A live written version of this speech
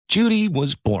Judy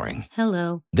was boring.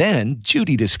 Hello. Then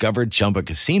Judy discovered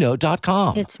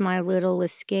ChumbaCasino.com. It's my little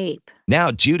escape. Now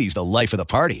Judy's the life of the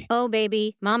party. Oh,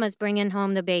 baby, mama's bringing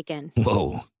home the bacon.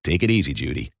 Whoa, take it easy,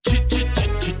 Judy.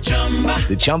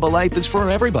 The Chumba life is for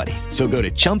everybody. So go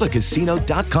to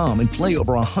ChumbaCasino.com and play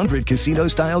over 100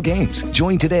 casino-style games.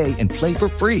 Join today and play for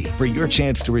free for your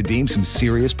chance to redeem some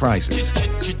serious prizes.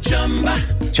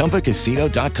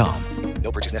 ChumbaCasino.com.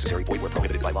 No purchase necessary. Void where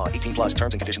prohibited by law. 18 plus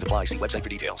terms and conditions apply. See website for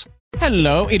details.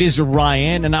 Hello, it is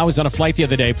Ryan, and I was on a flight the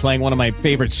other day playing one of my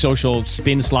favorite social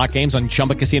spin slot games on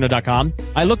ChumbaCasino.com.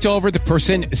 I looked over at the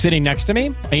person sitting next to me,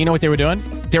 and you know what they were doing?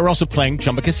 They were also playing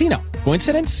Chumba Casino.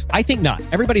 Coincidence? I think not.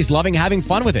 Everybody's loving having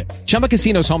fun with it. Chumba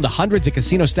Casino is home to hundreds of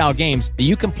casino-style games that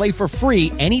you can play for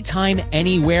free anytime,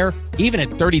 anywhere, even at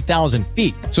 30,000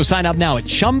 feet. So sign up now at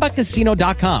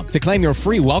ChumbaCasino.com to claim your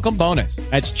free welcome bonus.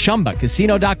 That's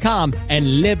ChumbaCasino.com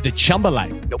and live the Chumba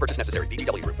life. No purchase necessary.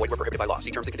 VGW. Void where prohibited by law.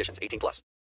 See terms and conditions. 18 plus.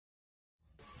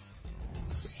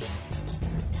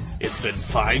 It's been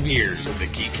 5 years, and the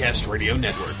Geekcast Radio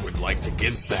Network would like to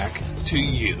give back to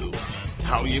you.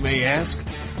 How, you may ask?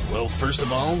 Well, first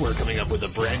of all, we're coming up with a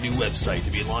brand new website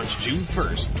to be launched June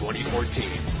 1st, 2014.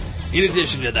 In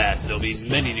addition to that, there'll be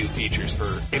many new features for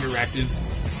interactive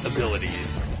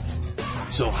abilities.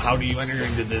 So how do you enter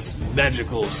into this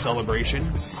magical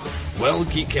celebration? Well,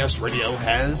 Geekcast Radio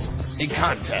has a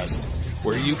contest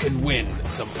where you can win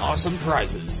some awesome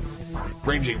prizes,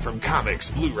 ranging from comics,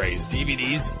 Blu-rays,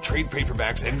 DVDs, trade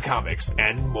paperbacks, and comics,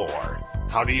 and more.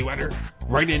 How do you enter?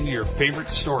 Write in your favorite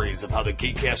stories of how the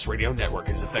Geekcast Radio Network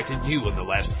has affected you in the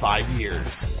last 5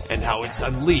 years, and how it's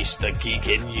unleashed the geek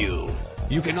in you.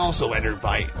 You can also enter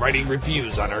by writing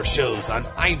reviews on our shows on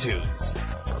iTunes.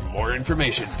 For more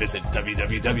information, visit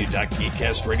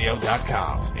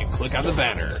www.geekcastradio.com and click on the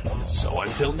banner. So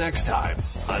until next time,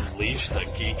 unleash the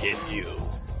geek in you.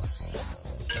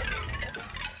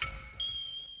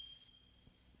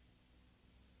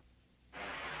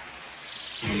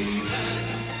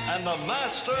 And the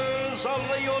Masters of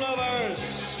the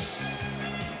Universe.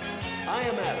 I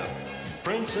am Adam,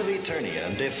 Prince of Eternia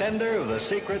and defender of the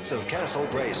secrets of Castle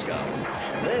Grayskull.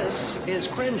 This is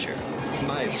Cringer,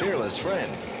 my fearless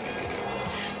friend.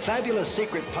 Fabulous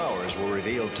secret powers were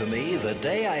revealed to me the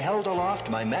day I held aloft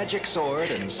my magic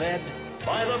sword and said,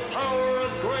 "By the power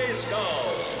of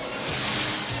Grayskull!"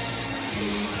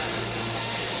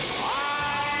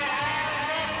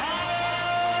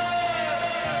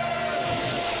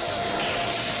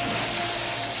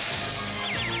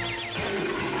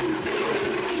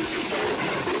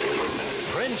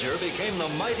 Cringer became the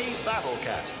mighty Battle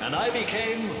Cat, and I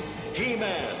became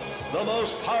He-Man, the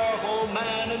most powerful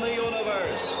man in the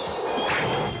universe.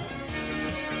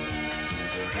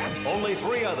 Only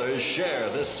 3 others share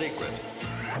this secret.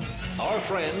 Our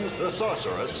friends, the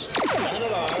Sorceress,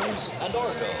 Man-at-Arms, and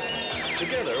Orko.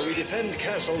 Together, we defend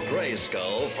Castle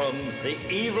Grayskull from the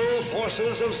evil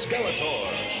forces of Skeletor.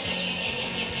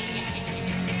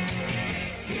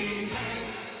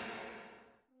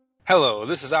 Hello,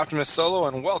 this is Optimus Solo,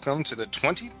 and welcome to the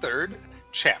 23rd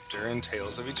chapter in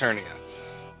Tales of Eternia.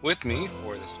 With me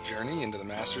for this journey into the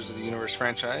Masters of the Universe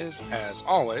franchise, as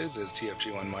always, is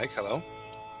TFG1 Mike. Hello.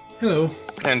 Hello.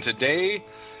 And today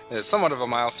is somewhat of a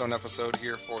milestone episode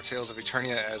here for Tales of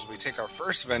Eternia as we take our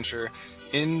first venture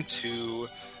into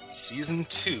Season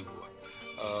 2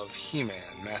 of He-Man,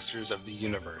 Masters of the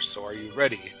Universe. So are you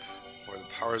ready for the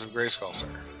powers of Grayskull, sir?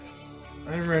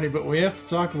 I'm ready, but we have to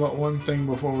talk about one thing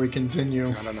before we continue.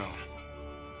 I don't know.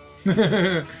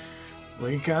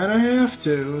 We kind of have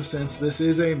to, since this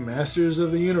is a Masters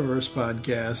of the Universe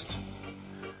podcast.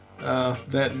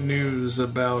 That news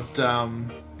about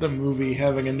the movie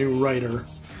having a new writer.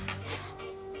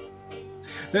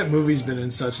 That movie's been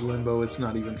in such limbo, it's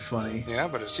not even funny. Yeah,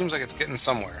 but it seems like it's getting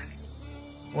somewhere.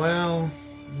 Well,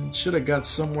 it should have got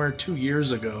somewhere 2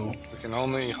 years ago. We can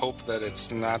only hope that it's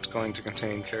not going to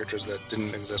contain characters that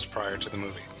didn't exist prior to the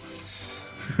movie.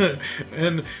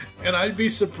 and I'd be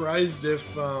surprised if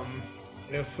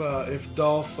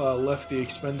Dolph left the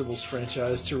Expendables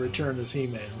franchise to return as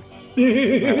He-Man.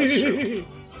 Yeah, that's true.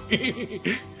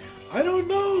 I don't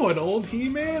know. An old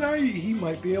He-Man, he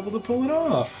might be able to pull it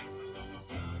off.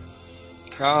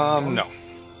 No.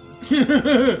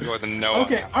 Go with a no.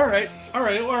 Okay, all right.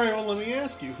 Well, let me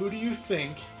ask you: who do you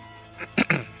think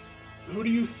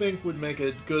would make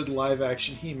a good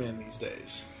live-action He-Man these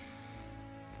days?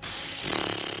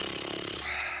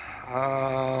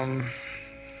 I'd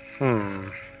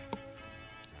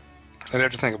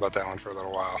have to think about that one for a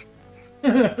little while.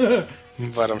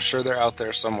 But I'm sure they're out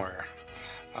there somewhere.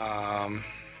 I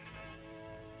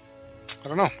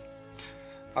don't know.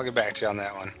 I'll get back to you on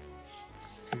that one.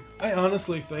 I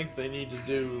honestly think they need to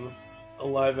do a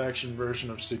live-action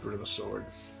version of Secret of the Sword.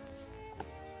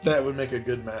 That would make a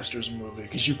good Masters movie,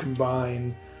 because you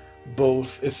combine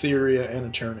both Etheria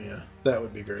and Eternia. That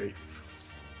would be great.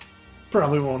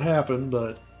 Probably won't happen,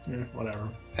 but whatever.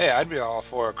 Hey, I'd be all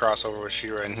for a crossover with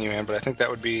She-Ra and He-Man, but I think that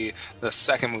would be the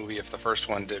second movie if the first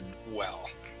one did well.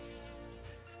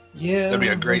 Yeah. That'd be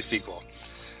a great sequel.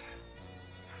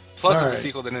 Plus, All it's a right.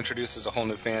 sequel that introduces a whole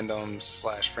new fandom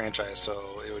 / franchise,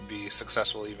 so it would be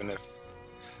successful even if,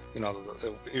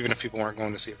 even if people weren't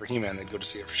going to see it for He-Man, they'd go to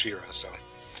see it for She-Ra, so...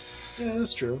 Yeah,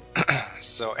 that's true.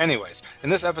 So anyways, in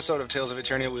this episode of Tales of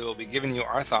Eternia, we will be giving you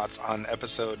our thoughts on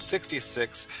episode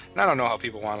 66. And I don't know how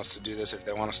people want us to do this, if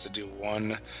they want us to do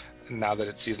one now that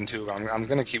it's season 2. I'm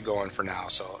going to keep going for now.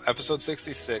 So episode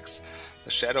 66,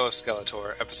 The Shadow of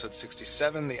Skeletor, episode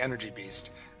 67, The Energy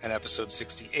Beast, and episode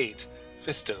 68,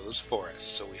 Fisto's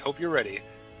Forest. So we hope you're ready,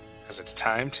 because it's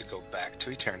time to go back to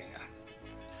Eternia.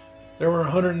 There were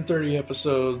 130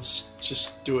 episodes.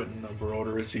 Just do it in number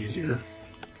order. It's easier.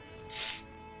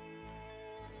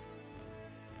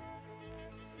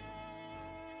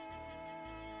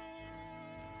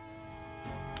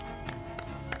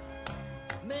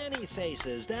 Many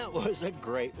faces. That was a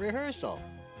great rehearsal.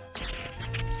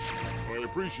 I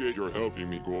appreciate your helping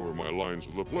me go over my lines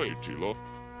of the play, Teela.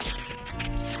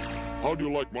 How do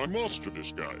you like my monster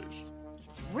disguise?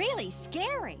 It's really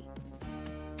scary.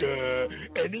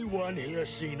 Anyone here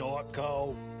seen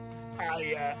Orko?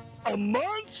 A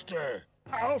monster!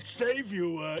 I'll save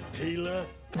you, Teela.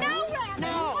 No, Ram!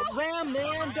 No, Ram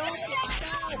Man, don't get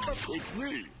started. It's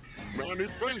me, Manny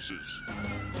Faces.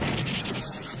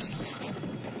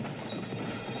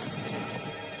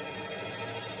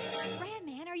 Ram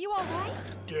Man, are you all right?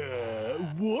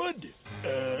 Wood?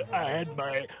 I had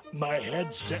my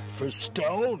head set for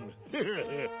stone.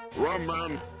 Ram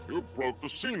Man, you broke the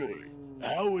scenery.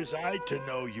 How was I to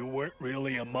know you weren't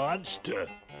really a monster?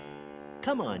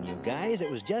 Come on, you guys.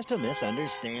 It was just a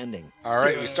misunderstanding. All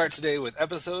right, we start today with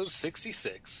episode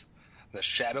 66, The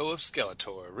Shadow of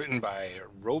Skeletor, written by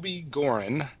Roby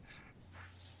Gorin,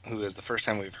 who is the first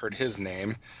time we've heard his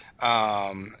name.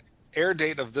 Air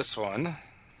date of this one,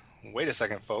 wait a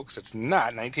second, folks, it's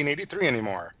not 1983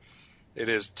 anymore. It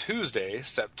is Tuesday,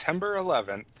 September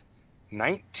 11th,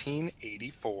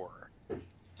 1984.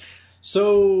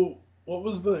 So, what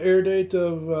was the air date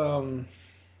of...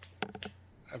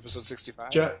 Episode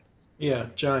 65? Giant.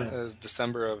 It was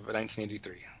December of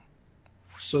 1983.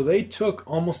 So they took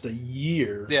almost a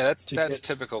year. Yeah, that's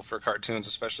typical for cartoons,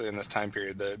 especially in this time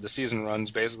period. The season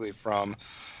runs basically from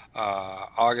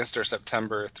August or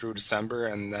September through December,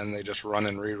 and then they just run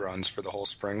in reruns for the whole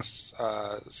spring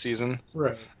season.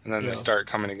 Right. And then they start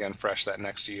coming again fresh that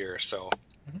next year. So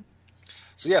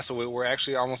we're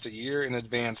actually almost a year in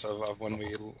advance of when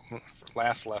we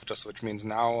last left us, which means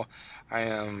now I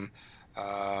am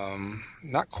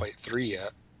not quite 3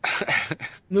 yet.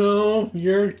 No,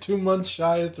 you're 2 months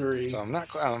shy of 3. So I'm not.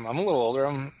 I'm a little older.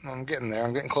 I'm getting there.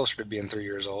 I'm getting closer to being 3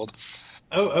 years old.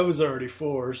 I was already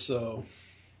 4, so.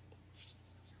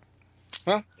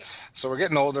 Well, so we're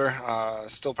getting older.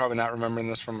 Still probably not remembering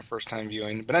this from a first-time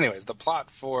viewing. But anyways, the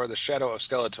plot for The Shadow of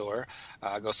Skeletor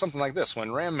goes something like this.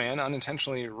 When Ram Man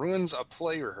unintentionally ruins a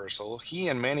play rehearsal, he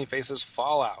and Manny Faces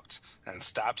fall out and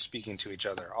stop speaking to each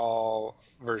other. All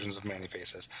versions of Manny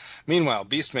Faces. Meanwhile,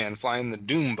 Beastman, flying the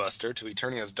Doom Buster to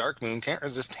Eternia's Dark Moon, can't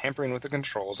resist tampering with the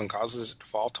controls and causes it to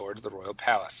fall towards the royal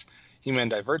palace. He-Man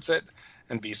diverts it,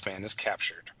 and Beastman is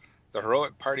captured. The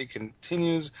heroic party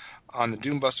continues on the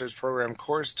Doombuster's program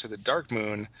course to the Dark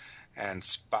Moon and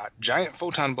spot giant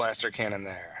photon blaster cannon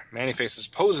there. Manny Faces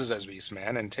poses as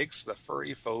Beastman and takes the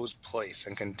furry foe's place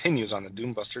and continues on the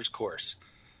Doombuster's course,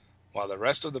 while the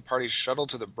rest of the party shuttle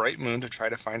to the Bright Moon to try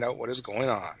to find out what is going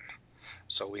on.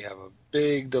 So we have a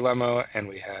big dilemma, and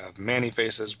we have Manny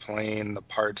Faces playing the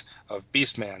part of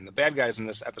Beastman. The bad guys in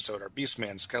this episode are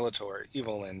Beastman, Skeletor,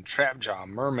 Evelyn, Trapjaw,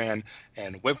 Merman,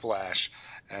 and Whiplash.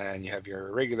 And you have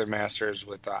your regular masters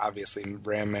with obviously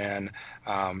Ram Man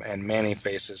and Manny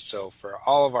Faces. So for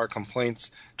all of our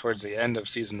complaints towards the end of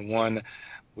season 1,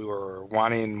 we were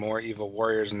wanting more evil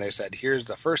warriors, and they said, here's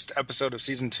the first episode of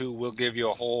season 2, we'll give you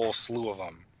a whole slew of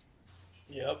them.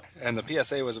 Yep. And the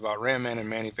PSA was about Ram Man and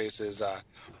Manny Faces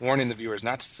warning the viewers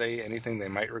not to say anything they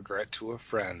might regret to a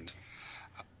friend.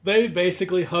 They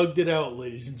basically hugged it out,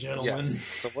 ladies and gentlemen. Yes.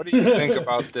 So what do you think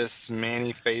about this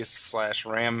Manny Face /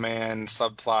 Ram Man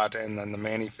subplot, and then the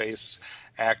Manny Face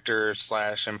actor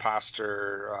 /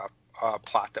 imposter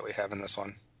plot that we have in this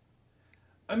one?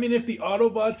 I mean, if the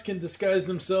Autobots can disguise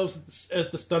themselves as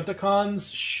the Stunticons,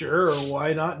 sure,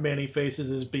 why not Manny Faces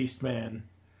as Beastman?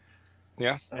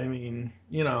 Yeah. I mean,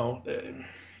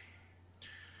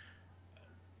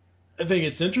 I think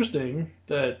it's interesting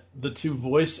that the two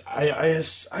voice. I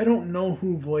don't know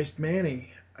who voiced Manny.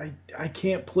 I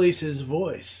can't place his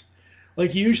voice.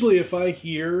 Like usually, if I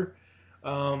hear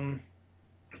John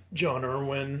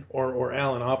Irwin or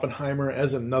Alan Oppenheimer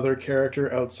as another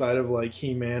character outside of like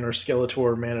He-Man or Skeletor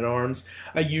or Man-at-Arms,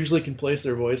 I usually can place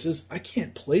their voices. I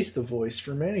can't place the voice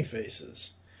for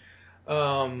Man-E-Faces.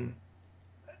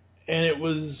 And it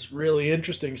was really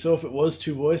interesting. So if it was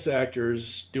two voice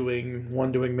actors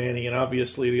one doing Manny and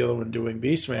obviously the other one doing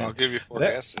Beastman. I'll give you four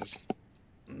guesses.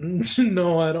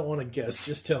 No, I don't want to guess.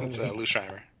 Just tell me. It's Lou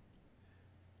Scheimer.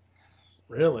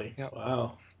 Really? Yep.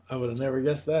 Wow. I would have never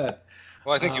guessed that.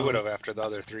 Well, I think you would have after the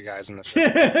other three guys in the show.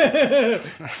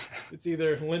 It's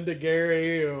either Linda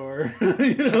Gary or,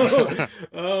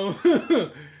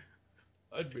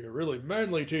 I'd be a really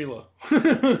manly Tila.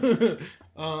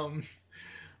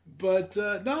 But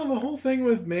no, the whole thing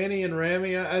with Manny and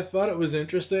Rami, I thought it was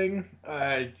interesting.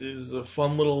 It is a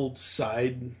fun little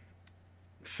side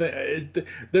thing.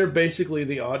 They're basically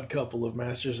the odd couple of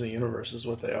Masters of the Universe is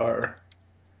what they are.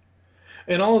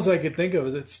 And all I could think of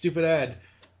is that stupid ad.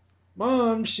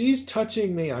 Mom, she's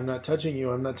touching me. I'm not touching you.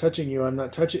 I'm not touching you. I'm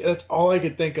not touching. That's all I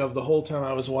could think of the whole time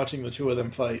I was watching the two of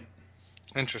them fight.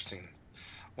 Interesting.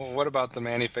 Well, what about the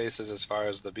Man-E-Faces as far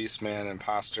as the Beastman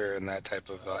imposter and that type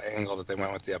of angle that they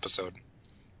went with the episode?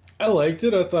 I liked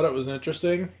it. I thought it was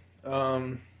interesting.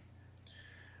 I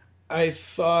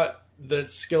thought that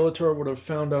Skeletor would have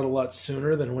found out a lot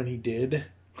sooner than when he did.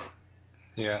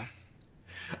 Yeah.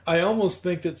 I almost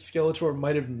think that Skeletor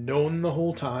might have known the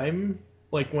whole time.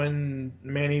 Like when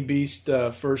Manny Beast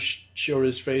first showed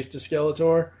his face to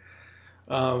Skeletor.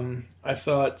 I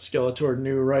thought Skeletor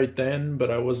knew right then,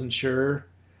 but I wasn't sure.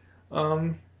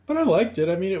 But I liked it.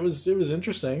 I mean, it was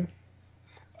interesting.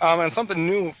 And something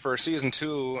new for season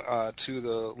 2 to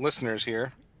the listeners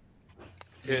here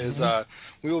is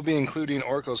we will be including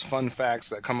Orko's fun facts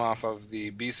that come off of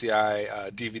the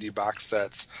BCI DVD box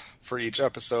sets for each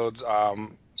episode.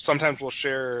 Sometimes we'll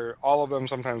share all of them.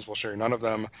 Sometimes we'll share none of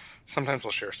them. Sometimes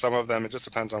we'll share some of them. It just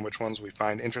depends on which ones we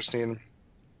find interesting.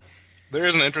 There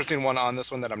is an interesting one on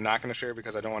this one that I'm not going to share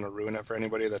because I don't want to ruin it for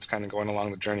anybody that's kind of going along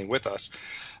the journey with us.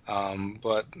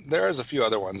 But there is a few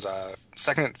other ones.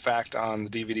 Second fact on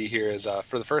the DVD here is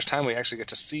for the first time we actually get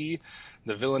to see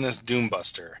the villainous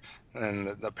Doombuster.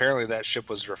 And apparently that ship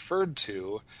was referred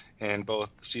to in both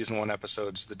Season 1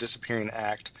 episodes, The Disappearing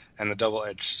Act and The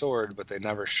Double-Edged Sword, but they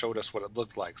never showed us what it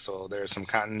looked like. So there's some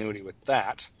continuity with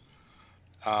that.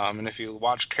 And if you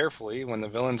watch carefully, when the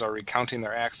villains are recounting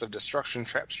their acts of destruction,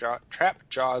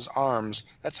 Trapjaw's arms,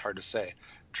 that's hard to say,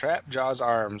 Trapjaw's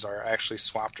arms are actually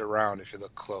swapped around if you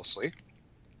look closely.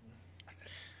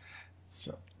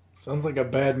 So, sounds like a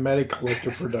bad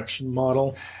Medi-Collector production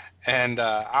model. And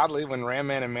oddly, when Ram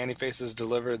Man and Man-E-Faces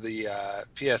deliver the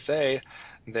PSA,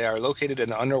 they are located in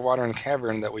the underwater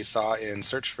cavern that we saw in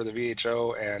Search for the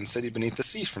VHO and City Beneath the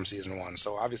Sea from Season 1.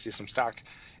 So obviously some stock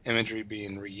imagery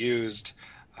being reused.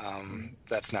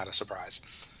 That's not a surprise.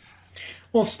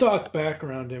 Well, stock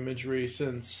background imagery,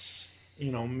 since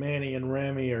Manny and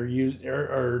Rami are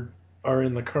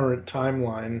in the current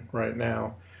timeline right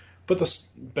now. But the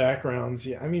backgrounds,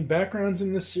 backgrounds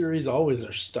in this series always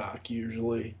are stock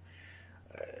usually.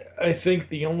 I think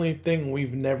the only thing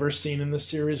we've never seen in this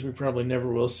series, we probably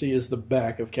never will see, is the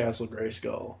back of Castle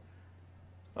Grayskull.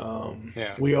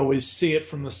 We always see it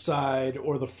from the side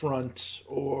or the front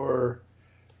or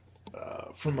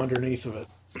from underneath of it.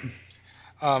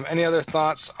 Any other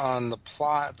thoughts on the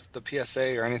plot, the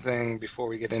PSA, or anything before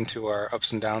we get into our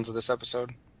ups and downs of this episode?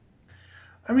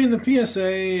 I mean, the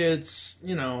PSA, it's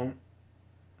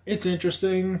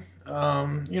interesting.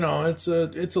 It's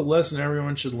a lesson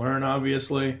everyone should learn,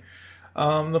 obviously.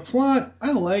 The plot,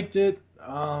 I liked it.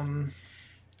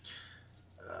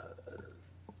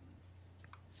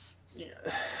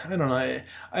 I don't know.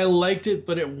 I liked it,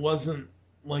 but it wasn't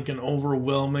like an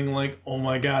overwhelming, like, oh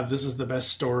my god, this is the best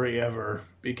story ever.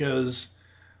 Because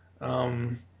at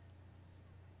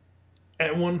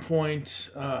one point,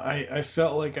 I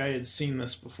felt like I had seen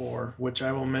this before, which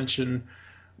I will mention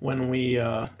when we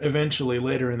eventually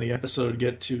later in the episode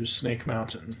get to Snake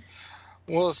Mountain.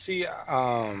 Well, see,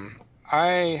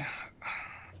 I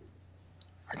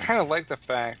kind of like the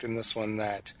fact in this one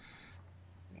that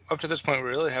up to this point we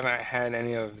really haven't had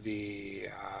any of the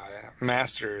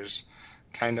masters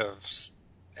kind of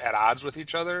at odds with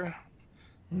each other.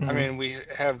 Mm-hmm. I mean, we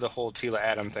have the whole Tila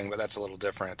Adam thing, but that's a little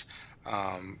different.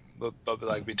 But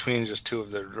like between just two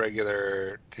of the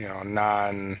regular,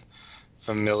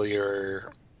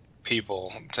 non-familiar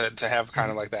people to have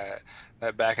kind of like that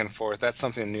back and forth. That's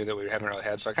something new that we haven't really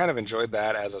had. So I kind of enjoyed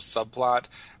that as a subplot.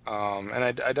 And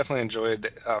I definitely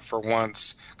enjoyed, for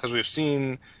once, because we've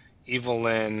seen Evil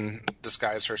Lynn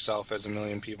disguise herself as a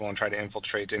million people and try to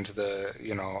infiltrate into the,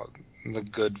 the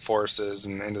good forces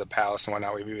and into the palace and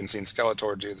whatnot. We've even seen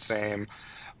Skeletor do the same.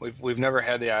 We've never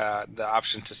had the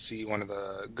option to see one of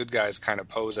the good guys kind of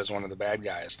pose as one of the bad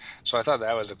guys. So I thought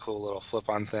that was a cool little flip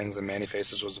on things, and Manny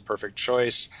Faces was the perfect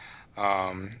choice.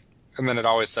 And then it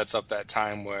always sets up that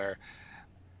time where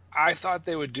I thought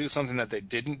they would do something that they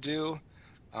didn't do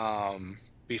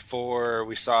before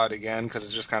we saw it again, because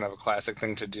it's just kind of a classic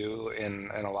thing to do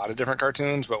in a lot of different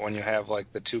cartoons. But when you have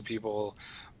like the two people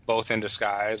both in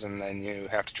disguise, and then you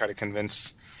have to try to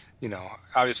convince,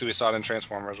 obviously we saw it in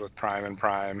Transformers with Prime and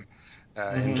Prime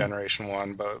in Generation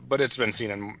 1, but it's been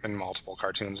seen in multiple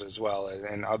cartoons as well,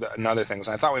 and other things.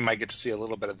 And I thought we might get to see a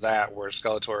little bit of that, where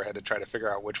Skeletor had to try to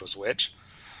figure out which was which.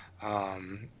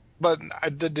 But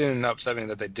it didn't upset me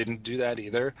that they didn't do that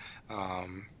either.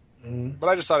 But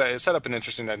I just thought it set up an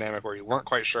interesting dynamic where you weren't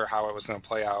quite sure how it was going to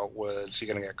play out. Was he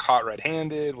going to get caught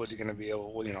red-handed? Was he going to be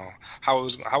able, how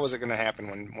was it going to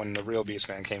happen when the real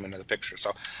Beastman came into the picture?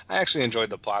 So I actually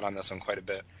enjoyed the plot on this one quite a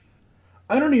bit.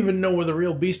 I don't even know where the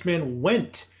real Beastman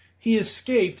went. He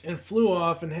escaped and flew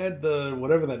off and had the,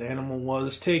 whatever that animal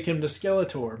was, take him to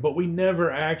Skeletor. But we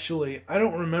never actually, I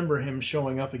don't remember him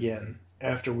showing up again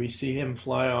after we see him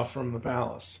fly off from the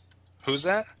palace. Who's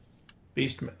that?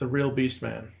 Beastman, the real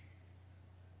Beastman.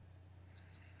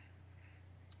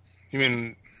 You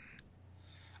mean...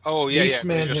 Oh, yeah,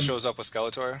 Beastman he just shows up with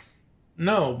Skeletor?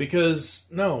 No,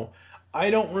 I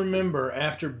don't remember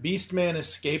after Beastman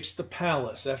escapes the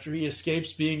palace, after he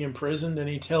escapes being imprisoned and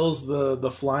he tells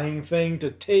the flying thing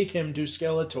to take him to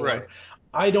Skeletor. Right.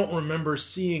 I don't remember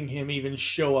seeing him even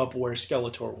show up where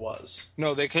Skeletor was.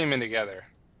 No, they came in together.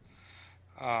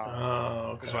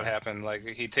 Okay. Is what happened. Like,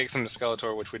 he takes him to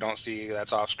Skeletor, which we don't see,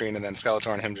 that's off screen, and then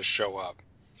Skeletor and him just show up.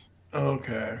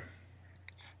 Okay.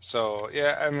 So,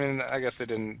 yeah, I mean, I guess they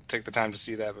didn't take the time to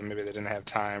see that, but maybe they didn't have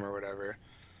time or whatever.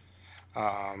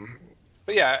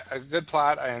 But yeah, a good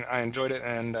plot. I enjoyed it,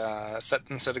 and set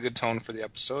a good tone for the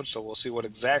episode. So we'll see what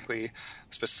exactly,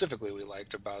 specifically, we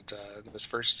liked about this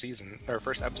first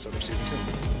episode of season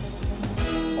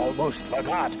 2. Almost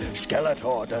forgot.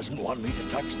 Skeletor doesn't want me to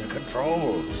touch the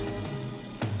controls.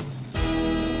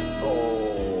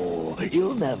 Oh,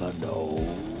 you'll never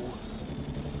know.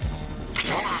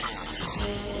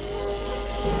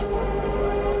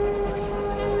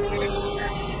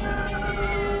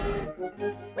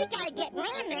 We gotta get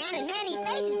Ram Man and Manny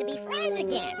Faces to be friends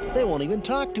again. They won't even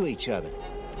talk to each other.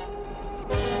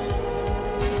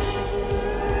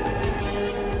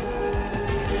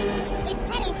 It's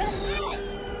getting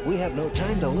bananas. We have no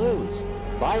time to lose.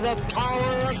 By the power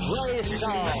of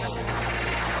Grayskull!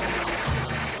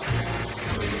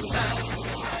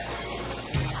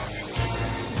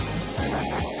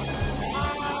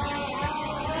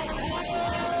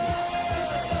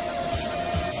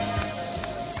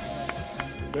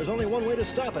 There's only one way to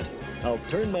stop it. I'll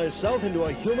turn myself into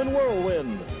a human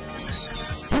whirlwind.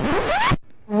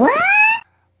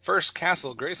 First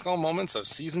Castle Grayskull moments of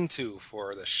Season 2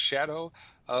 for The Shadow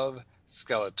of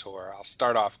Skeletor. I'll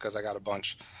start off because I got a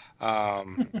bunch.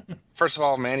 First of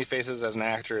all, Manny Faces as an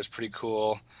actor is pretty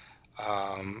cool.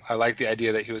 I like the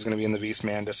idea that he was going to be in the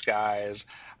Beastman disguise.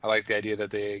 I like the idea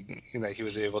that he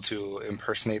was able to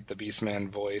impersonate the Beastman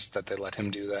voice, that they let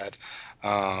him do that.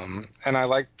 And I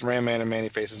liked Ram Man and Manny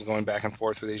Faces going back and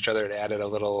forth with each other. It added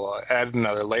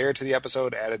another layer to the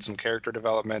episode, added some character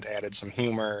development, added some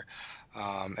humor,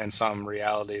 and some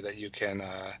reality that you can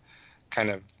kind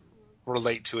of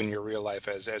relate to in your real life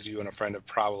as you and a friend have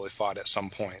probably fought at some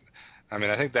point. I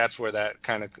mean, I think that's where that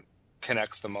kind of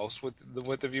connects the most with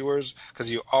the viewers,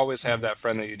 because you always have that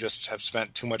friend that you just have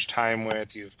spent too much time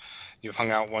with. You've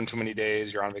hung out one too many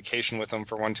days. You're on vacation with them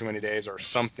for one too many days or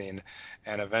something,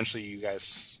 and eventually you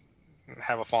guys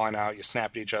have a falling out. You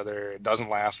snap at each other. It doesn't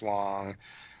last long.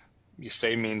 You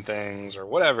say mean things or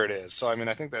whatever it is. So I mean,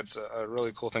 I think that's a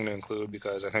really cool thing to include,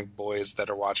 because I think boys that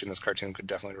are watching this cartoon could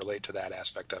definitely relate to that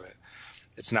aspect of it.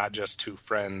 It's not just two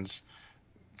friends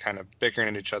kind of bickering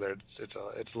at each other. It's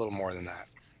a little more than that.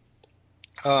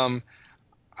 I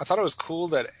thought it was cool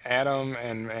that Adam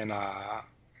and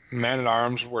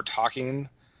Man-at-Arms were talking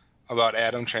about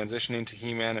Adam transitioning to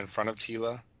He-Man in front of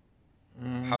Teela.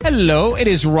 Hello, it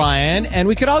is Ryan, and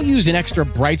we could all use an extra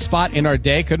bright spot in our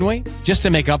day, couldn't we? Just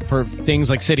to make up for things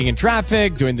like sitting in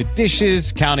traffic, doing the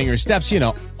dishes, counting your steps,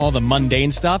 all the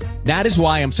mundane stuff. That is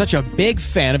why I'm such a big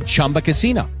fan of Chumba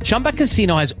Casino. Chumba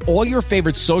Casino has all your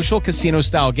favorite social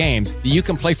casino-style games that you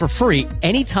can play for free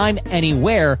anytime,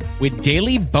 anywhere with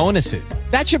daily bonuses.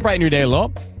 That should brighten your day a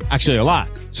little. Actually, a lot.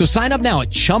 So sign up now at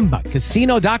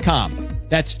ChumbaCasino.com.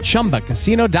 That's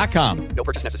ChumbaCasino.com. No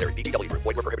purchase necessary. VGW Group.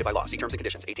 Void where prohibited by law. See terms and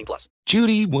conditions. 18+.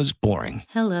 Judy was boring.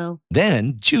 Hello.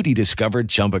 Then Judy discovered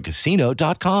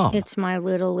ChumbaCasino.com. It's my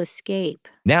little escape.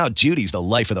 Now Judy's the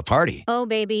life of the party. Oh,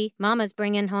 baby, mama's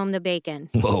bringing home the bacon.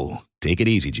 Whoa, take it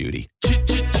easy, Judy.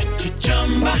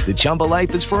 The Chumba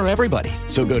life is for everybody.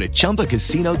 So go to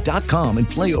ChumbaCasino.com and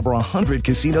play over 100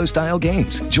 casino-style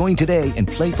games. Join today and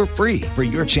play for free for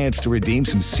your chance to redeem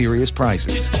some serious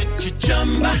prizes.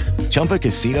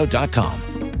 ChumbaCasino.com.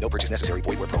 No purchase necessary.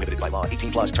 Void where prohibited by law.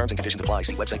 18+. Terms and conditions apply.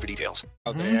 See website for details.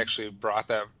 They actually brought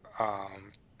that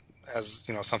as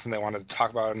something they wanted to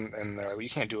talk about, and they're like, well, you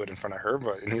can't do it in front of her.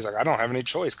 And he's like, I don't have any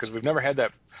choice, because we've never had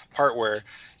that part where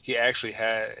he actually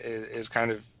is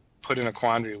kind of put in a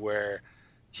quandary where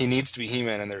he needs to be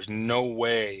He-Man, and there's no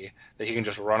way that he can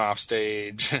just run off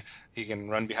stage. He can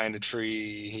run behind a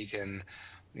tree. He can,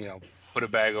 put a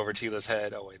bag over Teela's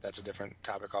head. Oh, wait, that's a different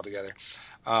topic altogether.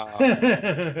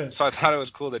 So I thought it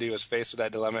was cool that he was faced with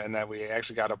that dilemma, and that we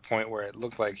actually got a point where it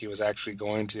looked like he was actually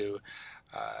going to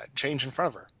change in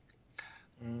front of her.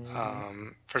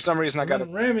 For some reason, I got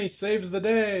Rami saves the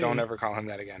day. Don't ever call him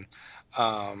that again.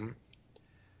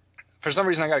 For some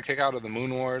reason, I got a kick out of the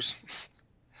Moon Wars.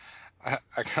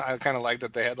 I kind of liked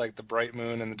that they had like the bright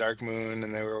moon and the dark moon,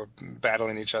 and they were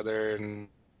battling each other, and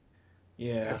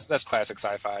yeah, that's classic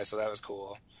sci-fi, so that was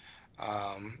cool.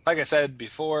 Like I said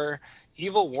before,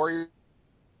 Evil Warrior.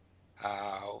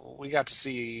 We got to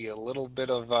see a little bit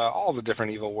of all the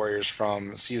different Evil Warriors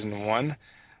from season 1,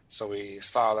 so we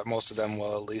saw that most of them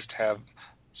will at least have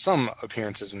some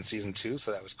appearances in season 2,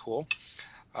 so that was cool.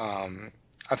 I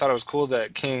thought it was cool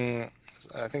that King,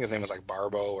 I think his name was like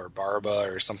Barbo or Barba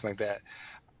or something like that.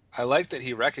 I liked that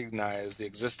he recognized the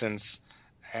existence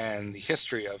and the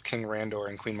history of King Randor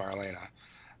and Queen Marlena.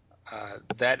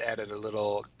 That added a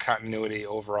little continuity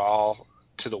overall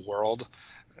to the world,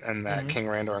 and that King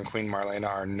Randor and Queen Marlena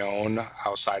are known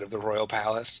outside of the royal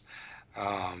palace.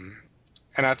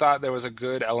 And I thought there was a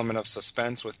good element of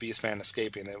suspense with Beastman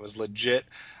escaping. It was legit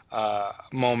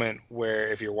moment where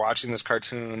if you're watching this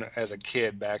cartoon as a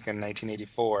kid back in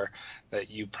 1984,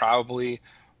 that you probably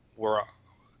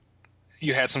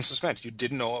you had some suspense. You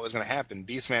didn't know what was going to happen.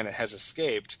 Beastman has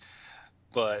escaped,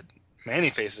 but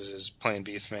Man-E-Faces is playing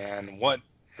Beastman. What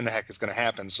in the heck is going to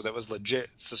happen? So that was legit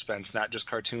suspense, not just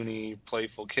cartoony,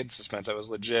 playful kid suspense. That was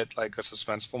legit like a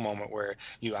suspenseful moment where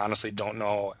you honestly don't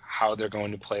know how they're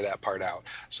going to play that part out.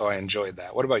 So I enjoyed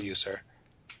that. What about you, sir?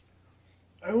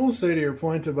 I will say to your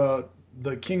point about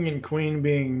the king and queen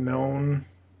being known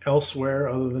elsewhere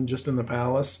other than just in the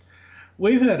palace,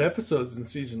 we've had episodes in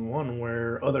season 1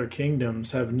 where other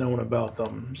kingdoms have known about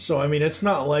them. So, I mean, it's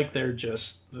not like they're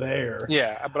just there.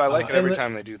 Yeah, but I like it every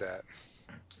time they do that.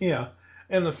 Yeah.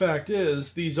 And the fact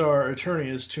is, these are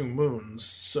Eternia's 2 moons.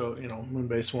 So,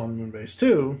 Moonbase 1, Moonbase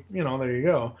 2, there you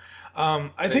go.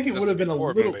 I think it would have been a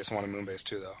little... Moonbase 1 and Moonbase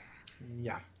 2, though.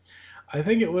 Yeah. I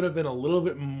think it would have been a little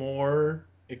bit more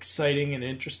exciting and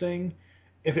interesting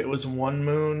if it was one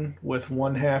moon with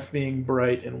one half being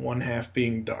bright and one half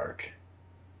being dark.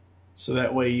 So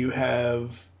that way you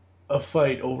have a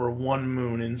fight over one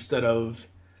moon instead of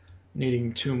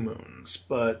needing 2 moons.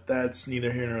 But that's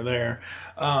neither here nor there.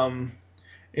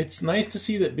 It's nice to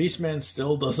see that Beastman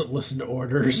still doesn't listen to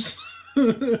orders.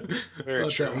 Very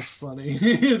true. That was funny.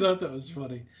 I thought that was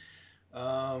funny.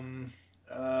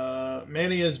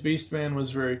 Manny as Beastman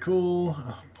was very cool.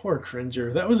 Oh, poor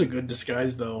Cringer. That was a good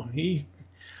disguise, though.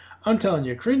 I'm telling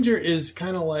you, Cringer is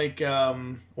kind of like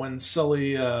when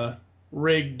Sully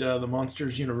rigged the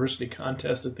Monsters University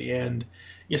contest at the end.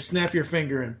 You snap your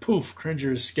finger and poof,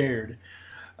 Cringer is scared.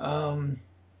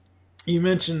 You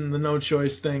mentioned the no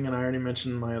choice thing, and I already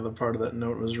mentioned my other part of that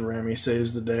note was Rami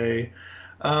saves the day.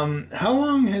 How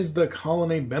long has the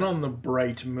colony been on the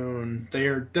bright moon? They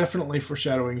are definitely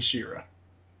foreshadowing She-Ra.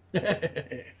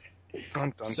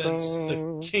 Since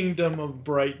the kingdom of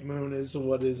bright moon is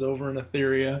what is over in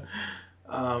Etheria.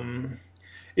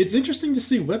 It's interesting to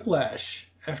see Whiplash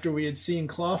after we had seen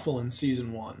Clawful in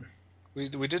season 1.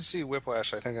 We did see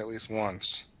Whiplash, I think, at least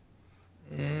once.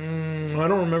 I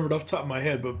don't remember it off the top of my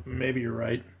head, but maybe you're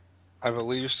right. I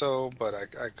believe so, but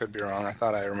I could be wrong. I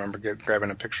thought I remember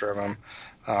grabbing a picture of him.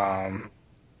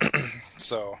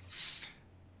 So,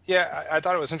 Yeah, I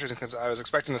thought it was interesting because I was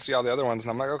expecting to see all the other ones,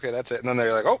 and I'm like, okay, that's it. And then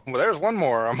they're like, oh, well, there's one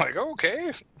more. I'm like,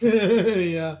 okay.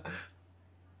 Yeah.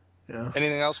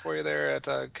 Anything else for you there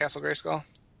at Castle Grayskull?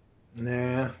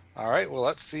 Nah. All right, well,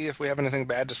 let's see if we have anything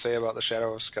bad to say about the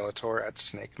Shadow of Skeletor at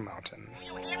Snake Mountain.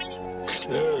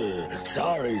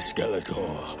 Sorry,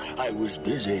 Skeletor. I was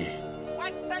busy.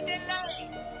 What's the delay?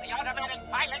 The automatic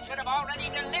pilot should have already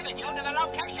delivered you to the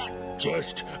location.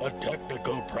 Just a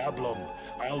technical problem.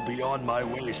 I'll be on my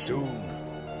way soon.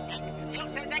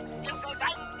 Excuses, excuses.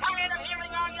 I'm tired of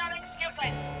hearing all your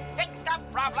excuses. Fix the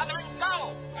problem and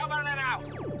go. Over and out.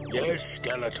 Yes,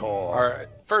 Skeletor. Our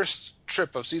first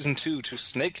trip of Season 2 to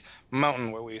Snake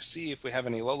Mountain, where we see if we have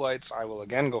any lowlights. I will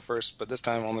again go first, but this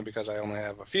time only because I only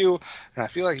have a few, and I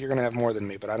feel like you're going to have more than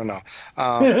me, but I don't know.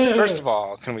 First of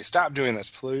all, can we stop doing this,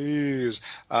 please?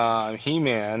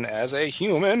 He-Man as a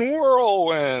human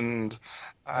whirlwind.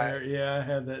 I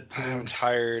had that too. I'm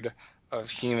tired of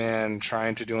He-Man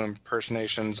trying to do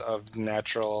impersonations of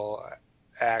natural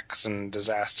acts and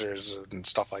disasters and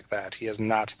stuff like that. He is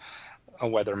not a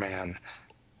weatherman.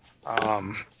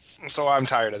 So I'm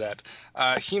tired of that.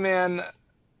 He-Man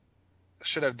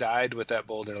should have died with that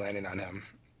boulder landing on him.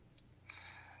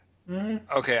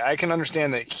 Mm-hmm. Okay, I can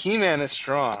understand that He-Man is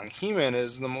strong. He-Man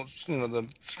is the most, the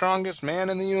strongest man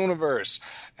in the universe.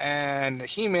 And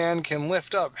He-Man can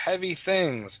lift up heavy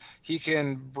things. He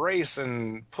can brace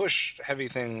and push heavy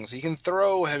things. He can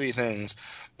throw heavy things.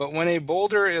 But when a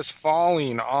boulder is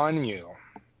falling on you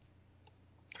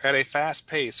at a fast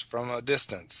pace from a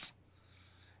distance,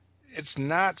 it's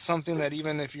not something that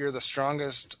even if you're the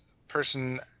strongest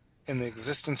person in the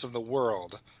existence of the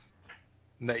world,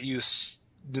 that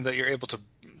you're able to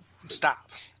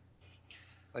stop.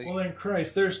 Well, then,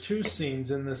 Christ, there's 2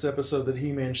 scenes in this episode that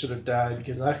He-Man should have died,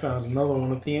 because I found another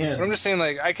one at the end. But I'm just saying,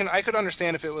 I could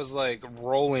understand if it was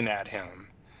rolling at him.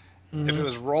 Mm-hmm. If it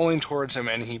was rolling towards him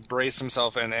and he braced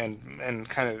himself and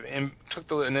kind of took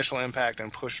the initial impact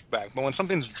and pushed back. But when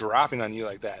something's dropping on you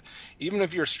like that, even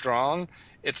if you're strong,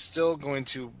 it's still going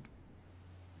to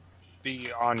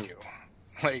be on you.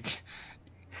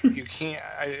 You can't.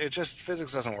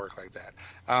 Physics doesn't work like that.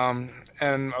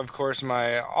 And of course,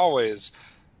 my always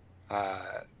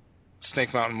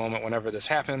Snake Mountain moment whenever this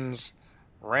happens,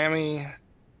 Rami.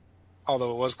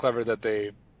 Although it was clever that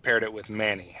they paired it with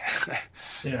Manny.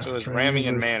 Yeah, so it was Rami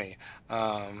and Manny.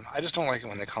 I just don't like it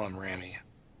when they call him Rami.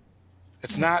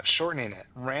 It's not shortening it.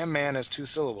 Ram Man is 2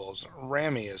 syllables.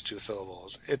 Rami is 2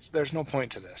 syllables. There's no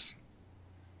point to this.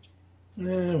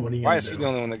 Why is he the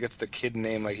only one that gets the kid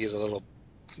name like he's a little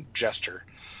jester?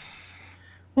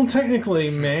 Well, technically,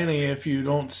 Manny, if you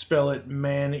don't spell it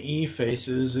Man-E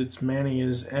faces, it's Manny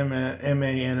is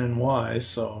M-A-N-N-Y.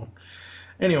 So,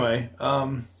 anyway,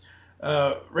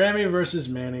 Rami versus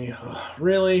Manny.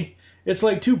 Really? It's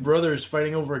like 2 brothers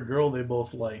fighting over a girl they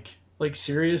both like. Like,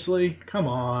 seriously? Come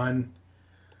on.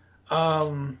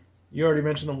 You already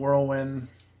mentioned the whirlwind.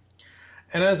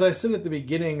 And as I said at the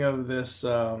beginning of this,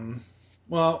 I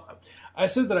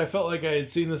said that I felt like I had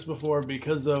seen this before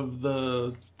because of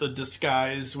the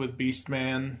disguise with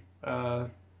Beastman.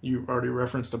 You already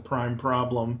referenced a prime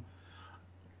problem.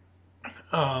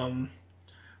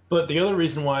 But the other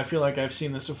reason why I feel like I've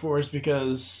seen this before is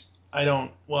because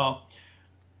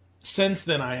since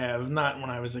then I have, not when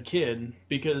I was a kid,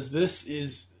 because this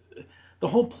is the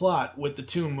whole plot with the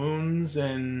 2 moons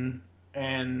and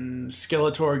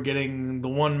Skeletor getting the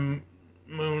one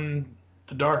moon,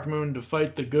 the dark moon, to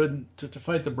fight the good, to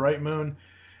fight the bright moon.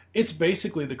 It's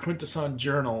basically the Quintesson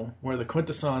Journal, where the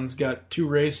Quintessons got 2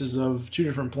 races of 2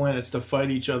 different planets to fight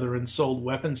each other and sold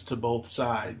weapons to both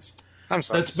sides. I'm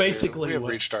sorry. That's basically we have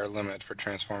reached our limit for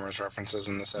Transformers references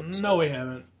in this episode. No, we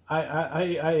haven't.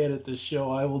 I edit this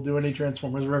show. I will do any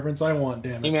Transformers reference I want,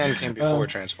 damn it. He-Man came before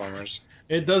Transformers.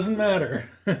 It doesn't matter.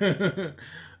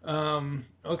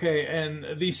 Okay,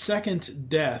 and the second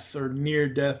death, or near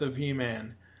death of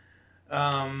He-Man.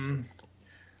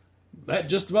 That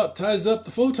just about ties up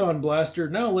the photon blaster.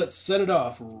 Now let's set it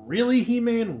off. Really,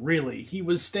 He-Man? Really? He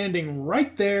was standing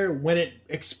right there when it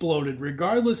exploded.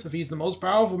 Regardless if he's the most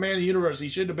powerful man in the universe, he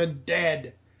should have been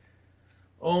dead.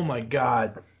 Oh my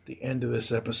God. The end of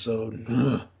this episode.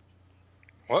 Ugh.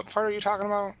 What part are you talking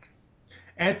about?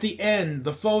 At the end,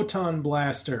 the photon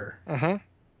blaster. Uh-huh.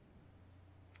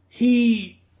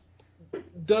 He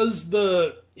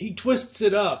twists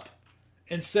it up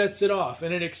and sets it off,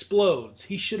 and it explodes.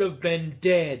 He should have been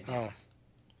dead. Oh.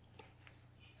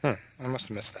 I must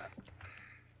have missed that.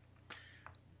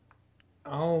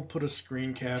 I'll put a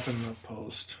screen cap in the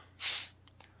post.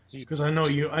 Because I know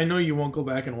you won't go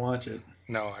back and watch it.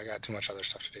 No, I got too much other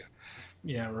stuff to do.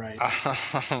 Yeah, right.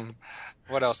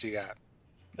 What else do you got?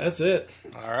 That's it.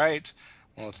 All right.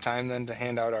 Well, it's time then to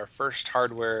hand out our first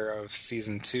hardware of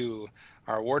Season 2.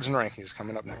 Our awards and rankings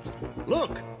coming up next. Look,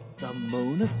 the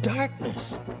Moon of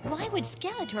Darkness. Why would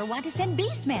Skeletor want to send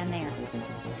Beastman there?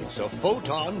 It's a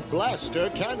photon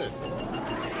blaster cannon.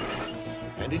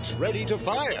 And it's ready to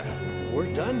fire.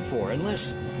 We're done for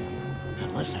unless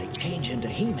I change into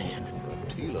He-Man.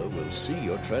 Tila will see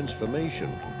your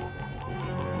transformation.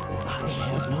 I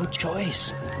have no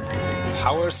choice.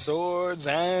 Power Swords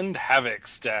and Havoc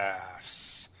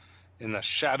Staffs in the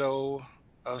shadow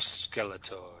of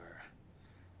Skeletor.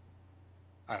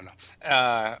 I don't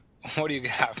know. What do you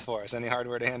got for us? Any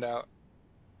hardware to hand out?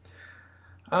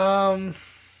 No,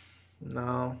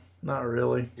 not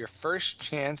really. Your first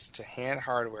chance to hand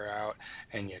hardware out,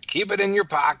 and you keep it in your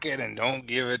pocket and don't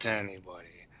give it to anybody.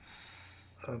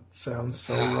 That sounds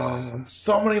so wrong on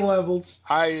so many levels.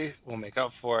 I will make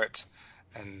up for it,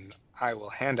 and I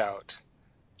will hand out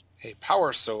a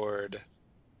Power Sword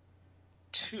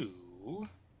to...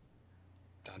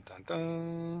 Dun, dun,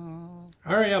 dun.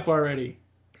 Hurry up already.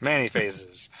 Manny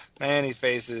Faces. Manny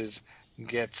Faces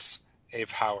gets a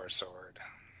Power Sword.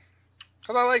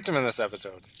 Because I liked him in this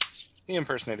episode. He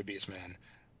impersonated Beastman.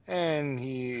 And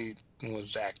he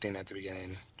was acting at the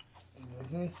beginning.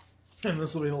 Mm-hmm. And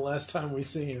this will be the last time we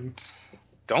see him.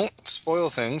 Don't spoil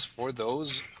things for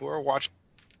those who are watching.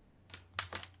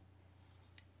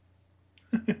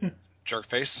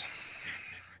 Jerkface.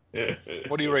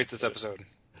 What do you rate this episode?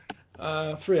 3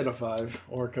 out of 5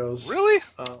 Orcos. Really?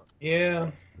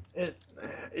 Yeah.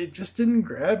 It just didn't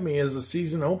grab me as a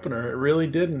season opener. It really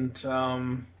didn't.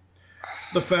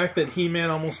 The fact that He-Man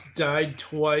almost died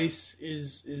twice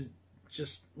is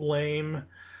just lame.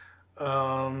 3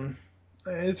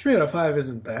 out of 5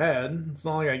 isn't bad. It's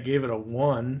not like I gave it a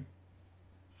 1.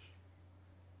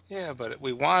 Yeah, but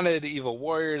we wanted Evil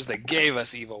Warriors. They gave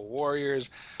us Evil Warriors.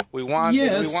 We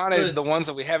wanted the ones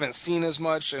that we haven't seen as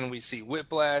much, and we see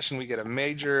Whiplash, and we get a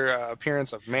major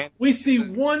appearance of Man. We see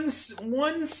one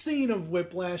scene of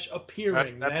Whiplash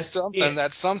appearing. That's something. it.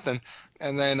 That's something.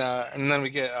 And then we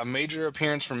get a major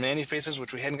appearance from Manny Faces,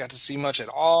 which we hadn't got to see much at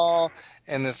all.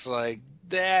 And it's like,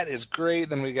 that is great.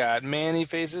 Then we got Manny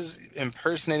Faces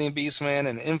impersonating Beastman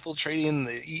and infiltrating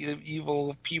the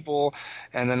evil people.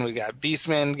 And then we got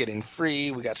Beastman getting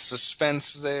free. We got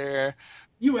suspense there.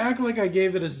 You act like I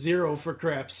gave it a 0 for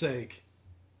crap's sake.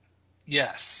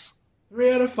 Yes.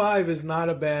 3 out of 5 is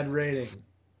not a bad rating.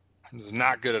 It's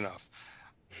not good enough.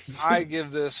 I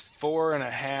give this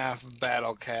 4.5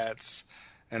 Battle Cats,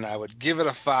 and I would give it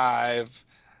a 5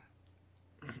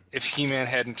 if He-Man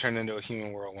hadn't turned into a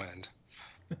human whirlwind.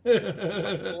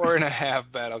 So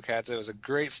 4.5 Battle Cats. It was a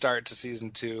great start to season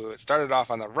 2. It started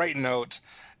off on the right note,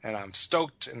 and I'm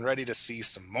stoked and ready to see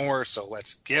some more. So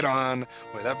let's get on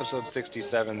with episode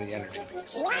 67, The Energy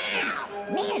Beast. Wow!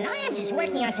 Man, I am just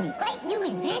working on some great new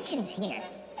inventions here.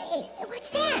 Hey, what's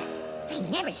that? I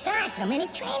never saw so many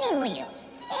training wheels.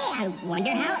 Hey, I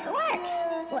wonder how it works.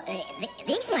 Well,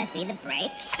 these must be the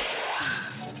brakes.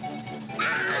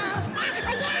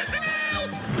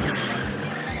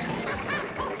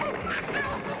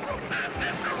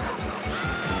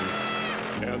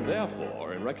 And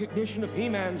therefore, in recognition of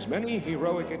He-Man's many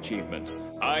heroic achievements,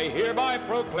 I hereby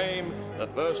proclaim the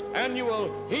first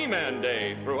annual He-Man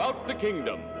Day throughout the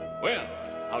kingdom. Well,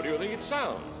 how do you think it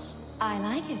sounds? I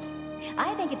like it.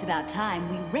 I think it's about time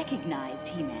we recognized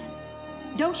He-Man.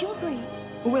 Don't you agree?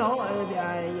 Well,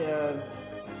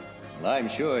 I'm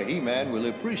sure He-Man will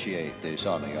appreciate this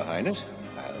honor, Your Highness.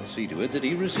 I'll see to it that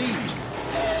he receives.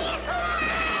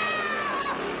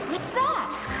 What's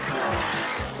that?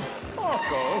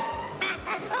 Orko?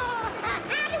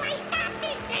 How do I stop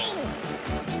this thing?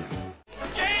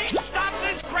 Jane, stop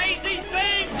this crazy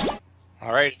thing!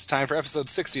 All right, it's time for episode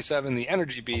 67, The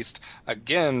Energy Beast,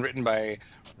 again written by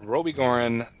Roby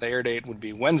Gorin. The air date would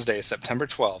be Wednesday, September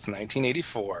 12th,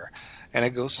 1984. And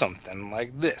it goes something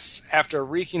like this. After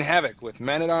wreaking havoc with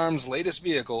Men-at-Arms' latest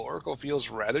vehicle, Orko feels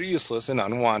rather useless and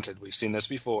unwanted. We've seen this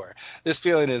before. This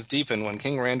feeling is deepened when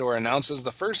King Randor announces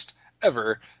the first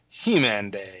ever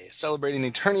He-Man Day, celebrating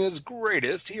Eternia's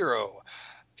greatest hero.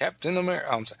 Captain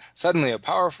America. Suddenly, a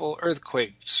powerful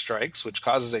earthquake strikes, which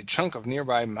causes a chunk of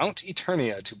nearby Mount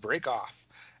Eternia to break off.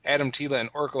 Adam, Tila,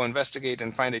 and Orko investigate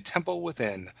and find a temple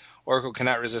within. Orko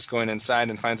cannot resist going inside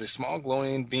and finds a small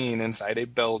glowing being inside a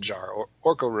bell jar.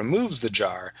 Orko removes the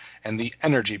jar, and the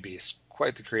Energy Beast,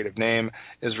 quite the creative name,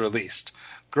 is released.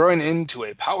 Growing into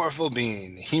a powerful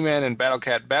being, He-Man and Battle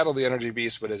Cat battle the Energy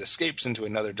Beast, but it escapes into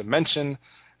another dimension.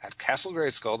 At Castle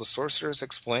Grayskull, the sorceress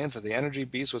explains that the Energy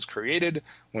Beast was created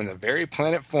when the very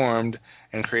planet formed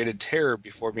and created terror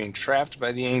before being trapped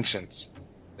by the ancients.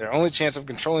 Their only chance of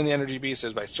controlling the energy beast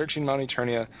is by searching Mount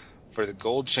Eternia for the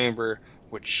gold chamber,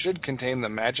 which should contain the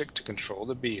magic to control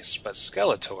the beast, but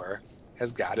Skeletor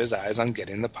has got his eyes on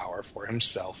getting the power for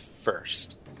himself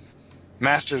first.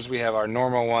 Masters, we have our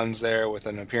normal ones there with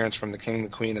an appearance from the King, the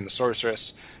Queen, and the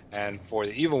Sorceress. And for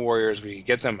the Evil Warriors, we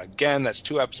get them again. That's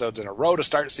 2 episodes in a row to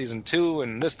start Season 2,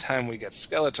 and this time we get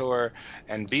Skeletor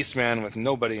and Beastman with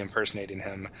nobody impersonating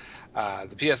him.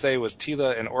 The PSA was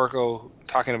Teela and Orko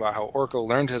talking about how Orko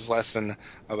learned his lesson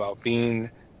about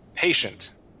being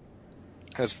patient.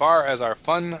 As far as our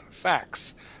fun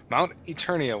facts, Mount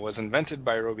Eternia was invented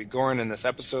by Roby Gorin in this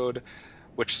episode,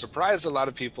 which surprised a lot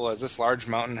of people as this large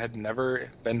mountain had never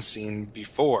been seen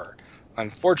before.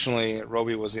 Unfortunately,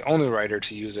 Roby was the only writer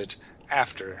to use it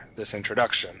after this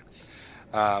introduction.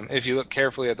 If you look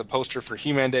carefully at the poster for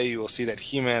He-Man Day, you will see that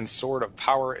He-Man's Sword of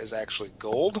Power is actually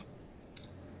gold.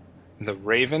 The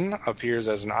Raven appears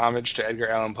as an homage to Edgar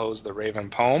Allan Poe's The Raven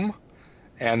poem.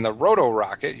 And the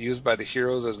Roto-Rocket, used by the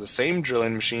heroes as the same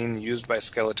drilling machine used by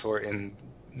Skeletor in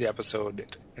the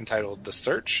episode entitled The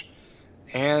Search,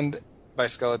 and by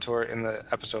Skeletor in the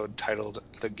episode titled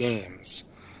The Games.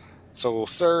 So,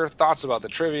 sir, thoughts about the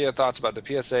trivia, thoughts about the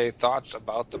PSA, thoughts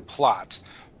about the plot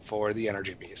for the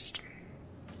Energy Beast?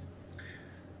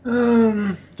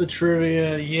 The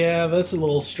trivia, yeah, that's a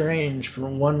little strange for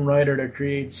one writer to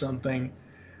create something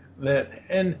that,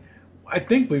 and I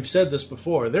think we've said this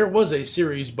before, there was a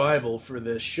series Bible for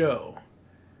this show.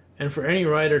 And for any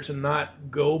writer to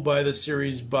not go by the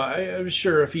series I'm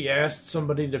sure if he asked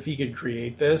somebody if he could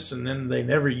create this and then they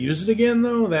never use it again,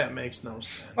 though, that makes no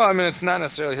sense. Well, I mean, it's not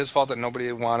necessarily his fault that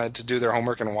nobody wanted to do their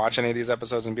homework and watch any of these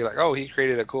episodes and be like, oh, he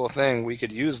created a cool thing, we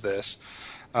could use this.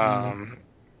 I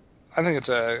think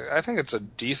it's a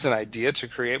decent idea to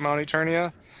create Mount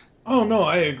Eternia. Oh, no,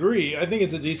 I agree. I think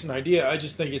it's a decent idea. I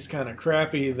just think it's kind of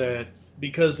crappy that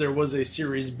because there was a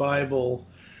series Bible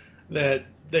that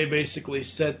they basically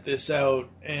set this out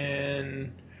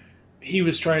and he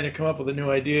was trying to come up with a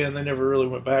new idea and they never really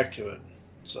went back to it.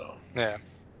 So yeah.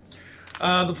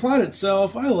 The plot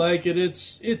itself, I like it.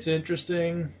 It's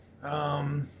interesting.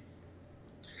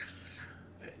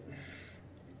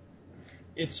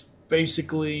 It's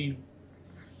basically,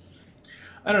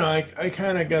 I don't know, I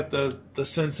kind of got the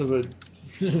sense of a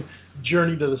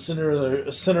journey to the center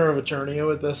of Eternia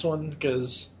with this one,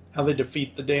 because how they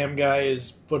defeat the damn guy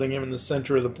is putting him in the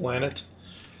center of the planet.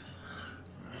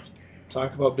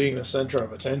 Talk about being the center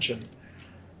of attention.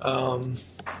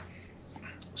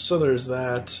 So there's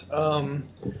that.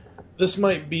 This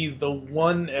might be the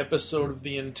one episode of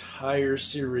the entire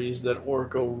series that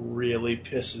Orko really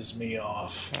pisses me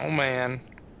off. Oh, man.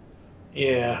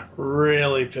 Yeah,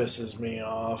 really pisses me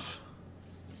off.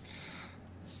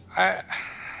 I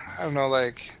don't know,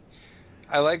 like,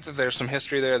 I like that there's some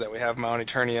history there, that we have Mount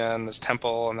Eternia and this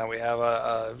temple, and that we have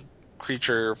a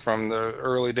creature from the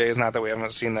early days, not that we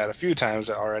haven't seen that a few times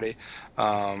already,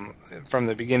 from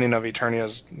the beginning of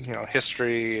Eternia's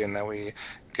history, and that we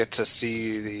get to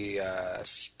see the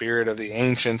spirit of the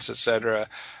ancients, etc.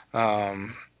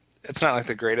 It's not like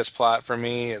the greatest plot for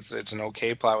me. It's an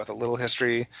okay plot with a little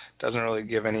history. Doesn't really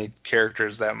give any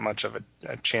characters that much of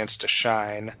a chance to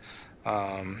shine.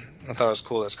 I thought it was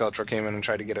cool that Skeletor came in and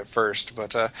tried to get it first,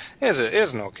 but it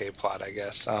is an okay plot, I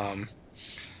guess.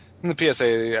 In the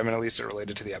PSA, I mean, at least it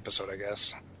related to the episode, I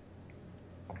guess.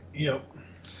 Yep.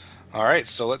 All right,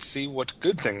 so let's see what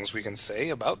good things we can say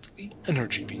about the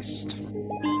Energy Beast.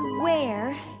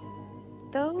 Beware,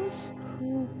 those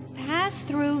who pass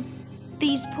through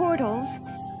these portals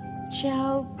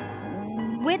shall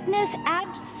witness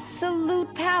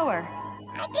absolute power.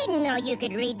 I didn't know you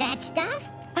could read that stuff.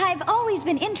 I've always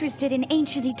been interested in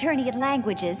ancient Eternian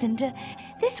languages, and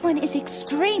this one is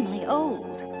extremely old.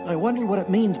 I wonder what it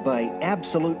means by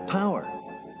absolute power.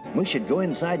 We should go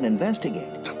inside and investigate.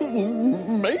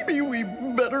 Maybe we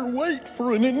better wait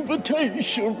for an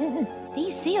invitation.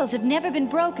 These seals have never been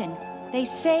broken. They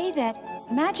say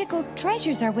that magical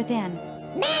treasures are within.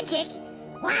 Magic?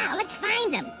 Wow, let's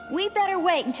find them. We better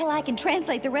wait until I can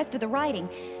translate the rest of the writing.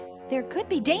 There could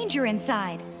be danger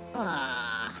inside.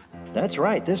 That's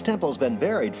right. This temple's been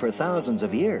buried for thousands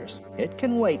of years. It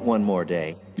can wait one more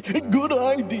day. Good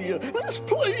idea. This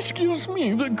place gives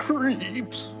me the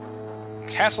creeps.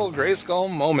 Castle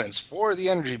Grayskull moments for the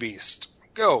Energy Beast.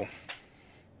 Go.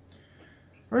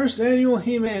 First annual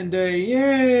He-Man Day.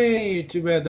 Yay! Too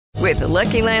bad. With the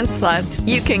Lucky Land Slots,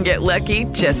 you can get lucky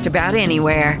just about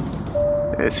anywhere.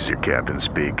 This is your captain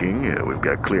speaking. We've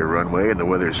got clear runway and the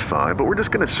weather's fine, but we're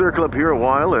just going to circle up here a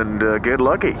while and get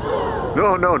lucky.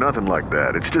 No, nothing like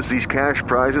that. It's just these cash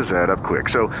prizes add up quick.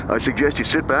 So I suggest you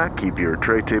sit back, keep your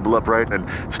tray table upright, and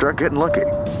start getting lucky.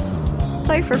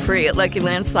 Play for free at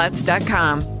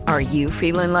LuckyLandSlots.com. Are you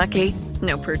feeling lucky?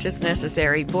 No purchase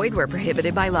necessary. Void where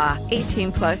prohibited by law.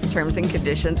 18+ terms and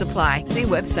conditions apply. See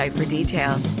website for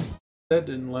details. That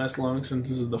didn't last long since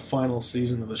this is the final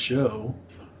season of the show.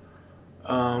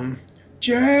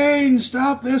 Jane,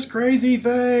 stop this crazy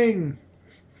thing!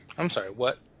 I'm sorry,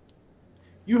 what?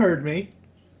 You heard me.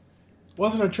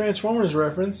 Wasn't a Transformers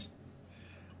reference.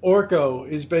 Orko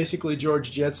is basically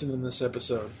George Jetson in this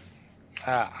episode.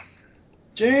 Ah.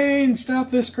 Jane, stop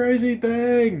this crazy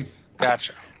thing!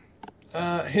 Gotcha.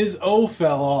 His O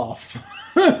fell off.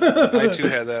 I too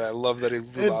had that. I love that he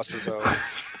lost his O.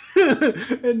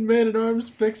 And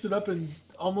Man-at-Arms picks it up and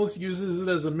almost uses it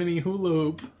as a mini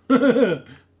hula hoop.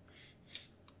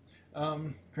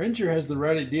 Cringer has the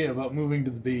right idea about moving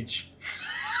to the beach.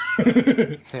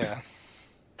 Yeah.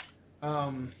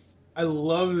 I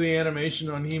love the animation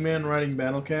on He-Man riding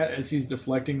Battle Cat as he's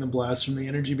deflecting the blast from the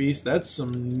Energy Beast. That's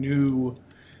some new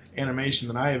animation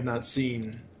that I have not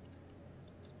seen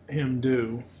him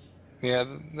do. Yeah,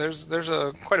 there's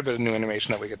quite a bit of new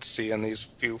animation that we get to see in these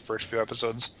first few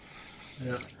episodes.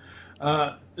 Yeah.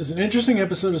 It's an interesting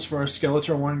episode as far as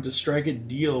Skeletor wanting to strike a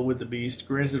deal with the Beast.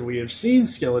 Granted, we have seen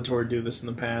Skeletor do this in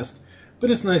the past,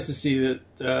 but it's nice to see that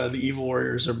the Evil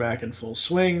Warriors are back in full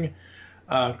swing.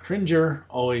 Cringer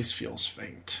always feels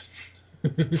faint.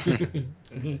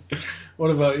 What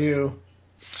about you?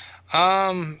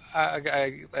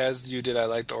 As you did, I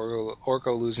liked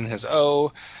Orko losing his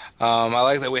O. I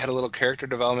like that we had a little character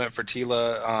development for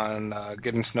Teela on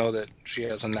getting to know that she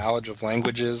has a knowledge of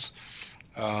languages.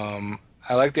 I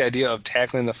like the idea of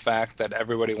tackling the fact that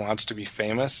everybody wants to be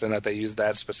famous and that they use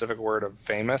that specific word of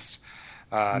famous.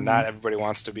 Not everybody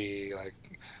wants to be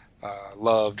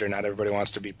loved, or not everybody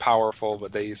wants to be powerful,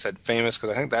 but they said famous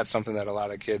because I think that's something that a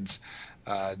lot of kids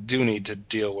do need to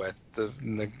deal with.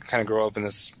 They kind of grow up in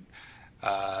this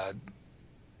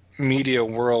media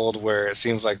world where it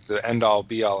seems like the end-all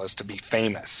be-all is to be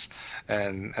famous,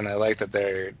 and I like that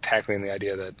they're tackling the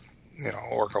idea that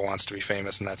Orko wants to be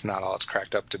famous, and that's not all it's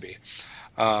cracked up to be.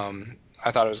 I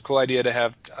thought it was a cool idea to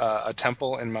have a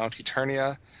temple in Mount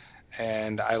Eternia,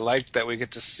 and I liked that we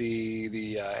get to see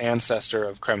the ancestor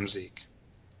of Kremzeek.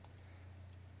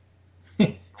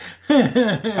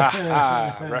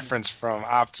 Reference from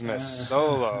Optimus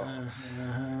Solo.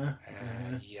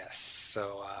 Yes,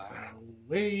 so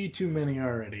way too many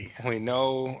already. We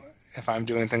know if I'm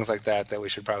doing things like that we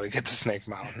should probably get to Snake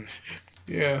Mountain.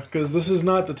 Yeah, because this is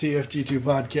not the TFG2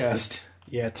 podcast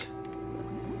yet.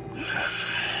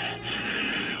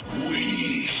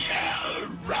 We shall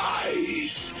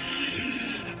rise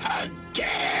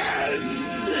again.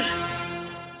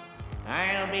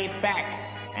 I'll be back,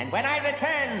 and when I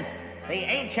return, the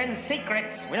ancient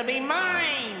secrets will be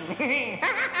mine.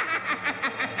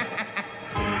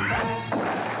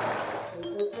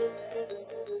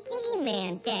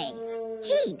 He-Man Day.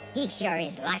 Gee, he sure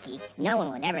is lucky. No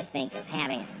one would ever think of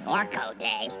having an Orko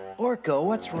Day. Orko,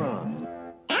 what's wrong?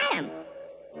 Adam!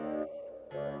 Oh,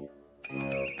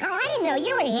 I didn't know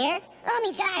you were here. Oh,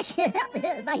 my gosh.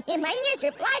 my ears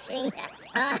are flushing.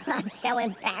 Oh, I'm so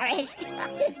embarrassed.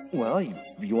 Well,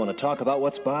 you want to talk about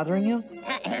what's bothering you?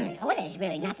 Well, there's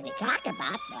really nothing to talk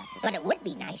about, but it would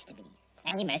be nice to be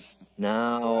famous.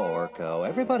 No, Orko,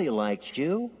 everybody likes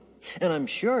you. And I'm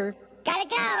sure... Gotta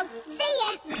go. See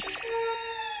ya.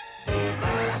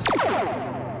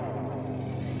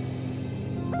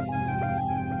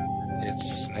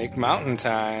 It's Snake Mountain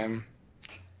time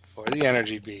for the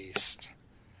Energy Beast.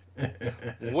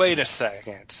 Wait a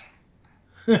second.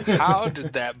 How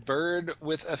did that bird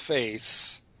with a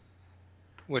face,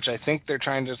 which I think they're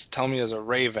trying to tell me is a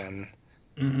raven,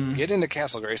 get into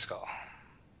Castle Grayskull?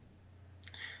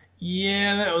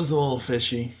 Yeah, that was a little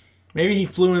fishy. Maybe he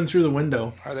flew in through the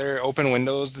window. Are there open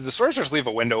windows? Did the sorceress leave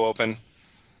a window open?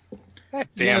 That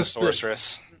damn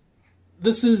sorceress.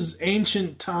 This is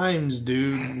ancient times,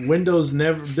 dude. Windows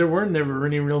never... There were never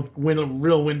any real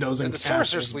windows in Did the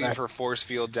sorceress leave her force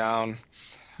field down?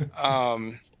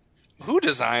 Who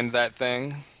designed that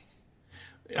thing?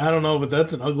 I don't know, but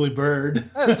that's an ugly bird.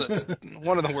 That's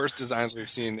one of the worst designs we've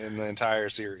seen in the entire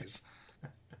series.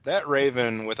 That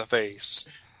raven with a face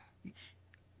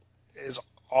is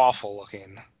awful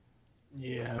looking.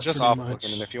 Yeah, just awful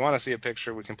looking. And if you want to see a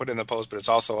picture, we can put it in the post, but it's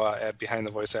also at Behind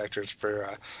the Voice Actors for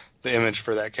the image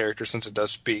for that character, since it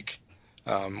does speak.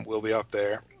 Will be up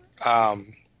there.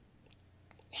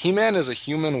 He-Man is a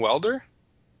human welder?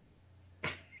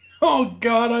 Oh,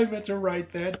 God, I meant to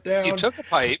write that down. He took a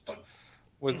pipe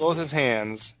with both his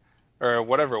hands, or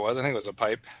whatever it was. I think it was a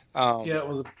pipe. Yeah,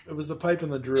 it was a pipe in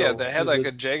the drill. Yeah, that had like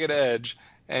a jagged edge,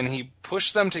 and he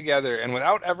pushed them together, and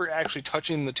without ever actually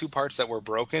touching the two parts that were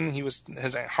broken, his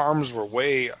arms were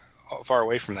way far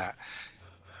away from that.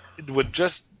 It would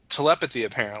just telepathy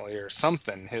apparently or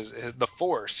something. The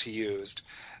force he used,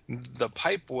 the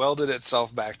pipe welded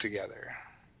itself back together.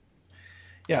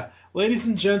 Yeah, ladies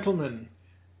and gentlemen,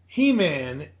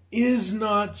 He-Man is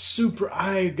not super.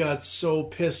 I got so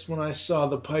pissed when I saw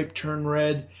the pipe turn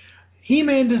red.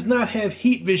 He-Man does not have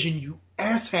heat vision, you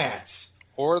asshats.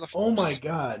 Or the force. Oh my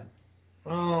god.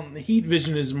 The heat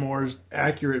vision is more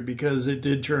accurate because it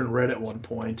did turn red at one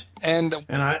point. And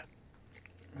I...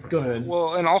 Go ahead.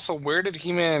 Well, and also, where did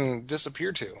He-Man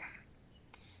disappear to?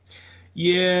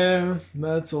 Yeah,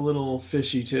 that's a little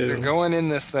fishy too. They're going in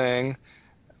this thing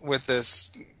with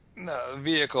this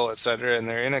vehicle, etc., and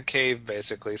they're in a cave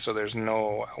basically, so there's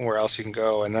nowhere else you can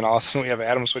go. And then all of a sudden we have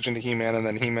Adam switching to He-Man, and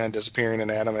then He-Man disappearing in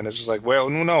Adam, and it's just like, well,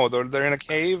 no, they're in a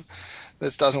cave.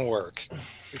 This doesn't work.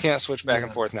 You can't switch back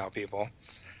and forth now, people.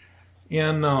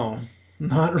 Yeah, no,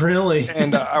 not really.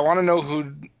 And I want to know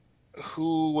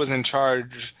who was in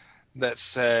charge that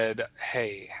said,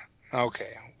 hey,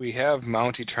 okay, we have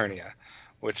Mount Eternia,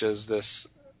 which is this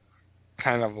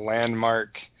kind of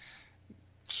landmark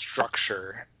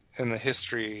structure in the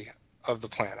history of the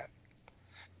planet.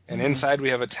 And inside we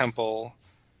have a temple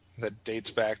that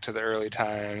dates back to the early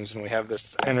times, and we have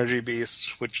this energy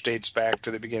beast which dates back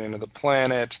to the beginning of the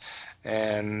planet,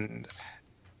 and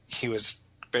he was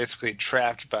basically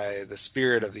trapped by the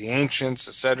spirit of the ancients,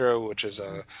 etc., which is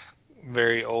a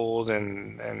very old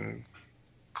and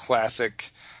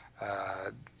classic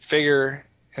figure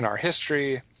in our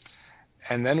history.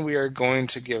 And then we are going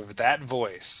to give that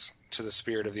voice to the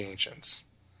spirit of the ancients.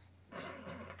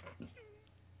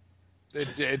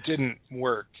 It didn't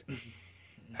work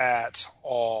at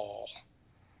all.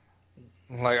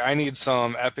 Like, I need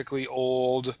some epically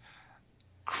old,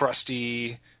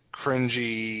 crusty,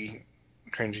 cringy,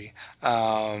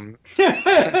 something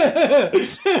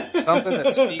that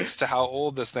speaks to how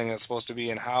old this thing is supposed to be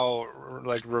and how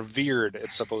like revered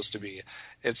it's supposed to be.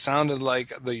 It sounded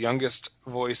like the youngest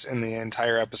voice in the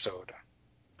entire episode.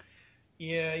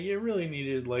 Yeah, you really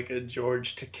needed like a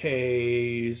George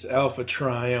Takei's Alpha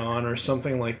Trion or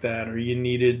something like that, or you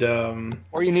needed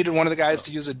or you needed one of the guys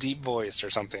to use a deep voice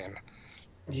or something.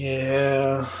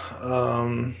 Yeah.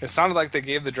 It sounded like they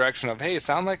gave the direction of, hey,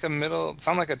 sound like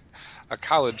a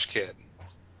college kid.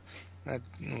 That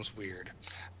was weird.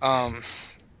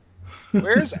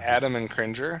 Where's Adam and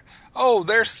Cringer? Oh,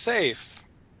 they're safe.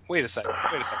 Wait a second.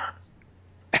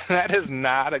 That is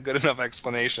not a good enough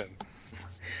explanation.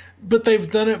 But they've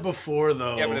done it before,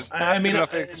 though. Yeah, but it's not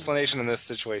enough explanation in this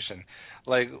situation.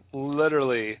 Like,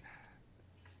 literally,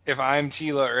 if I'm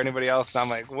Teela or anybody else, and I'm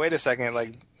like, wait a second,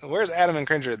 like, where's Adam and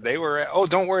Cringer? They were, oh,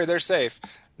 don't worry, they're safe.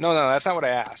 No, that's not what I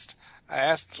asked. I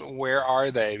asked, where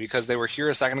are they? Because they were here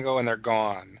a second ago and they're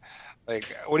gone.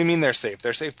 Like, what do you mean they're safe?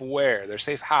 They're safe where? They're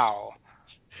safe how?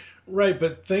 Right,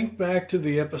 but think back to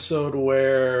the episode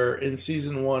where, in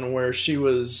season 1, where she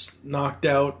was knocked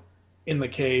out in the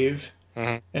cave,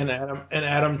 and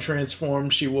Adam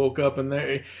transformed. She woke up,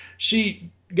 and she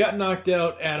got knocked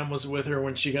out. Adam was with her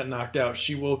when she got knocked out.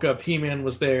 She woke up. He-Man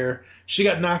was there. She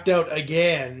got knocked out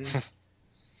again,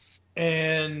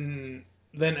 and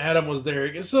then Adam was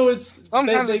there. So it's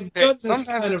sometimes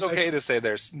it's okay to say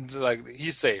there's like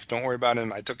he's safe. Don't worry about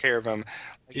him. I took care of him.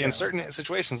 Yeah. In certain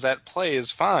situations, that play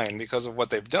is fine because of what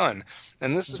they've done.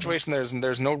 In this situation,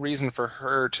 there's no reason for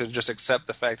her to just accept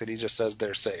the fact that he just says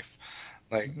they're safe.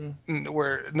 Like,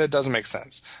 where that doesn't make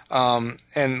sense.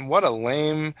 And what a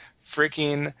lame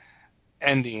freaking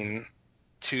ending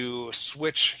to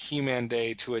switch He-Man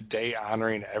Day to a day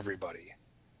honoring everybody.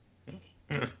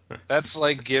 That's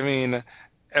like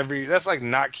that's like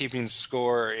not keeping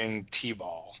score in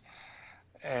T-ball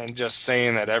and just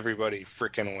saying that everybody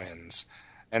freaking wins.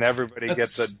 And everybody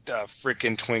gets a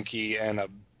freaking Twinkie and a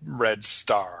red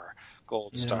star,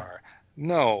 gold star.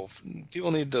 No,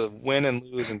 people need to win and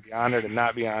lose and be honored and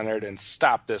not be honored and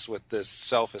stop this with this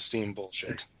self-esteem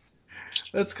bullshit.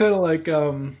 That's kind of like,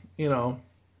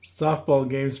 softball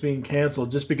games being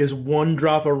canceled just because one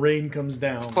drop of rain comes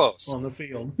down on the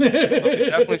field. We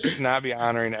definitely should not be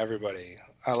honoring everybody.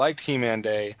 I liked He-Man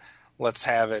Day. Let's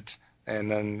have it. And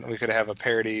then we could have a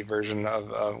parody version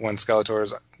of when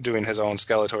Skeletor's doing his own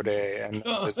Skeletor Day, and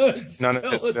none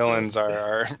of his villains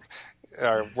are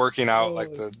working out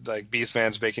like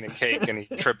Beastman's baking a cake and he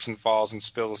trips and falls and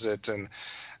spills it, and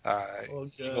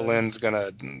Evil Lynn's gonna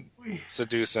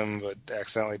seduce him but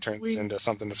accidentally turns into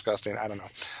something disgusting. I don't know.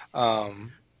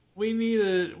 We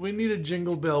need a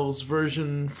Jingle Bells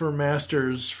version for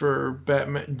Masters for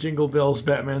Batman. Jingle Bells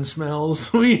Batman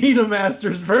Smells. We need a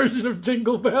Masters version of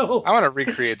Jingle Bell. I want to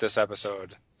recreate this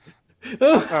episode. I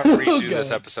want to redo this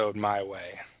episode my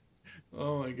way.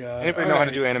 Oh my god! Anybody know how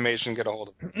to do animation? Get a hold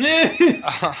of me.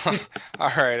 All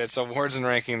right, it's awards and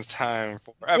rankings time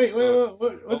for episode.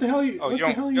 Wait, what the hell? What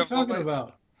the hell are you talking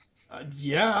about?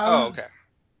 Yeah. Oh, okay.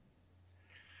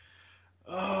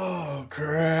 Oh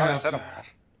crap! I said them all.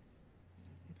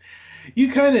 You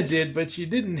kind of did, but you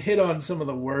didn't hit on some of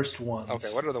the worst ones.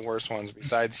 Okay, what are the worst ones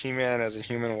besides He-Man as a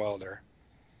human welder?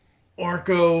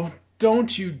 Orko,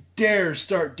 don't you dare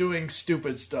start doing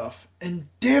stupid stuff. And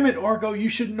damn it, Orko, you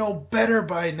should know better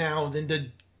by now than to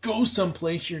go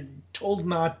someplace you're told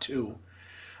not to.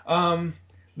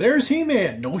 There's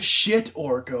He-Man. No shit,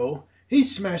 Orko.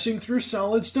 He's smashing through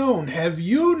solid stone. Have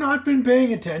you not been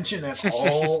paying attention at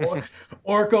all?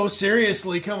 Orko,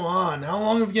 seriously, come on. How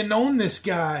long have you known this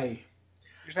guy?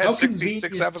 You've had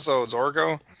 66 episodes,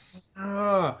 Orko.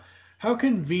 How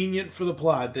convenient for the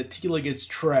plot that Teela gets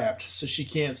trapped so she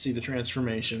can't see the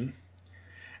transformation.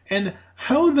 And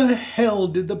how the hell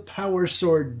did the Power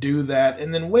Sword do that?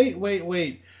 And then wait.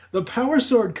 The Power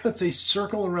Sword cuts a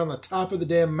circle around the top of the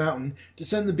damn mountain to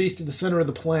send the beast to the center of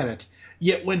the planet.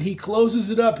 Yet when he closes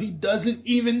it up, he doesn't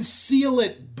even seal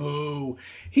it. Boo.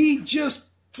 He just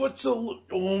puts a...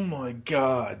 Oh my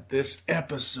god, this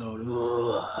episode.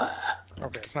 Ugh.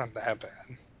 Okay, it's not that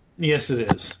bad. Yes,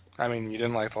 it is. I mean, you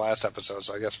didn't like the last episode,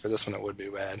 so I guess for this one it would be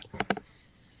bad.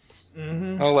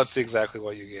 Mm-hmm. Oh, let's see exactly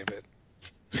what you gave it.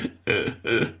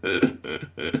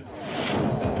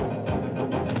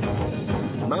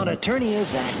 Mount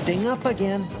Eternia's acting up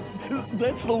again.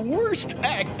 That's the worst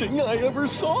acting I ever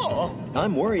saw.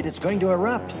 I'm worried it's going to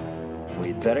erupt.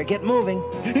 We'd better get moving.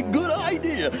 Good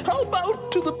idea. How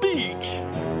about to the beach?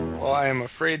 Well, I am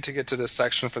afraid to get to this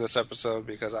section for this episode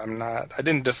because I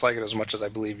didn't dislike it as much as I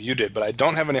believe you did, but I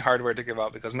don't have any hardware to give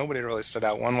out because nobody really stood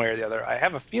out one way or the other. I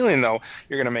have a feeling, though,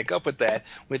 you're going to make up with that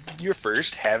with your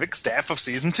first Havoc staff of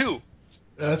Season 2.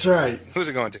 That's right. Who's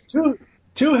it going to?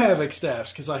 Two Havoc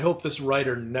staffs, because I hope this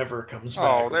writer never comes back.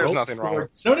 Oh, there's nothing wrong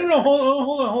with this. No,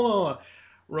 hold on.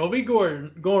 Roby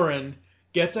Gorin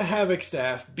gets a Havoc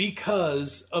staff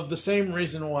because of the same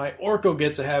reason why Orko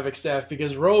gets a Havoc staff,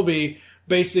 because Roby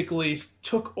basically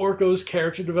took Orko's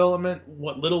character development,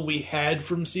 what little we had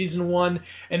from Season 1,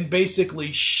 and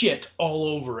basically shit all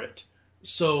over it.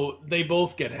 So they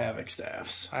both get Havoc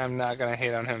staffs. I'm not going to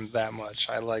hate on him that much.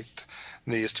 I liked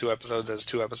these 2 episodes as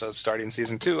 2 episodes starting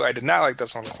Season 2. I did not like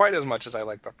this one quite as much as I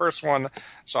liked the first one,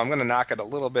 so I'm going to knock it a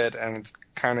little bit and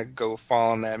kind of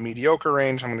fall in that mediocre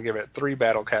range. I'm going to give it 3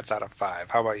 Battle Cats out of 5.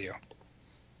 How about you?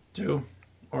 2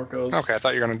 Orcos. Okay, I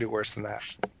thought you were going to do worse than that.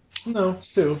 No,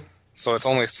 2. So it's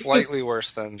only slightly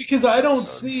worse than... Because I don't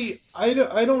see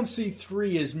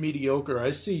 3 as mediocre.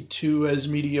 I see 2 as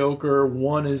mediocre,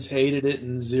 1 as hated it,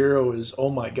 and 0 is, oh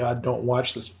my god, don't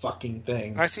watch this fucking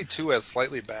thing. I see 2 as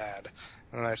slightly bad,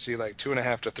 and I see like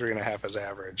 2.5 to 3.5 as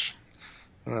average,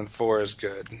 and then 4 is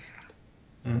good.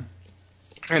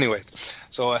 Anyway,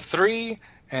 so a 3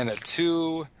 and a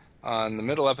 2 on the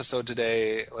middle episode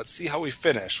today. Let's see how we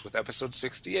finish with episode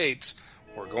 68.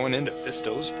 We're going into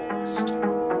Fisto's Forest.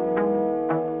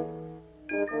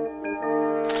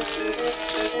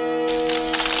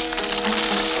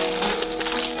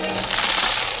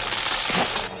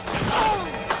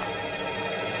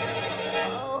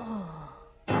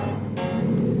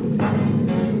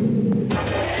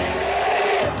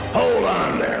 Hold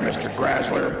on there, Mr.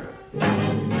 Grassler.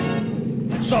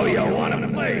 So you want to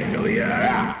play, do you?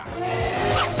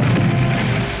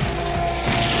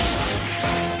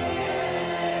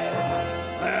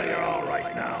 Well, you're all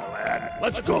right now, lad.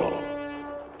 Let's go.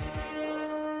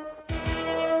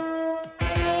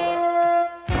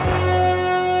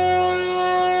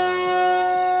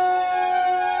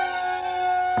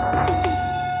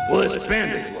 Well, this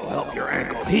bandage will help your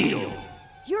ankle heal.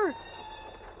 You're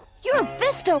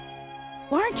Fisto,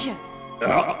 aren't you?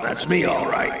 Oh, that's me, all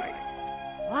right.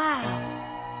 Wow.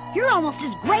 You're almost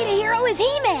as great a hero as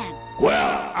He-Man.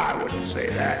 Well, I wouldn't say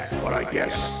that, but I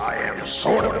guess I am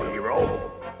sort of a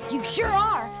hero. You sure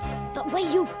are. The way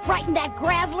you frightened that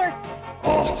Grassler.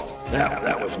 Oh,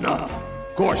 that was nothing.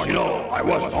 Of course, you know, I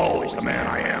wasn't always the man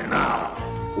I am now.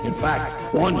 In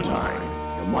fact, one time,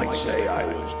 you might say I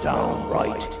was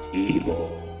downright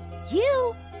evil.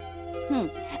 You?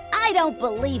 I don't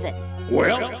believe it.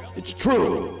 Well, it's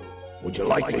true. Would you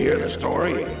like to hear the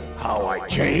story? How I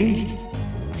changed?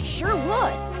 I sure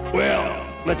would. Well,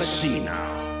 let's see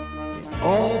now. It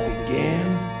all began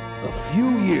a few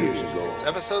years ago. It's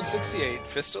episode 68,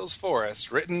 Fisto's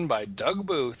Forest, written by Doug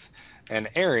Booth and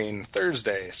airing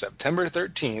Thursday, September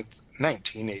 13th,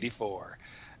 1984.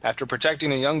 After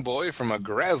protecting a young boy from a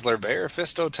Grazzler bear,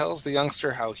 Fisto tells the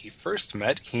youngster how he first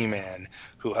met He-Man,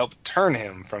 who helped turn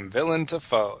him from villain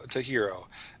to hero.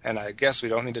 And I guess we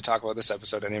don't need to talk about this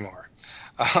episode anymore.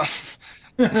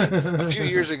 A few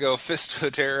years ago,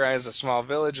 Fisto terrorized a small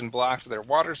village and blocked their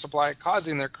water supply,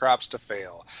 causing their crops to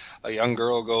fail. A young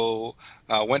girl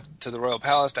went to the royal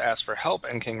palace to ask for help,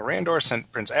 and King Randor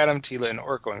sent Prince Adam, Teela, and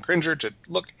Orko and Cringer to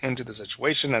look into the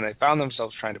situation, and they found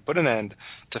themselves trying to put an end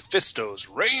to Fisto's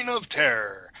reign of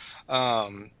terror.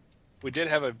 We did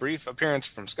have a brief appearance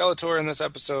from Skeletor in this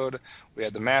episode. We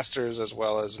had the Masters, as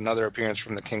well as another appearance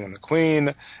from the King and the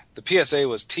Queen. The PSA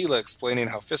was Teela explaining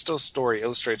how Fisto's story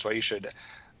illustrates why you should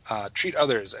treat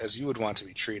others as you would want to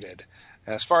be treated.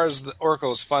 And as far as the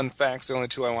Orko's fun facts, the only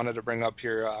two I wanted to bring up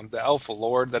here, the Elf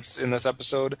Lord that's in this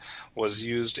episode was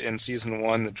used in Season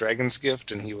 1, The Dragon's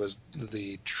Gift, and he was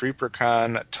the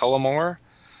Treepercon Tullamore.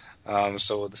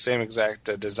 So the same exact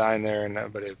design there,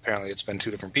 but apparently it's been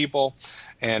two different people.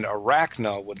 And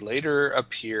Arachna would later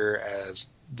appear as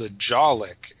the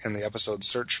Jawlick in the episode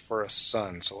Search for a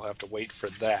Son, so we'll have to wait for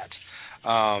that.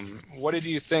 What did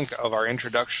you think of our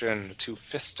introduction to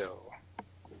Fisto?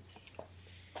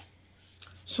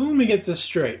 So let me get this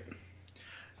straight.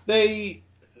 They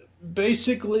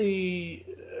basically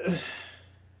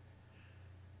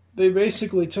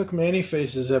took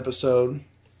Manny-Face's episode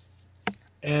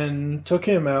and took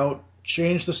him out,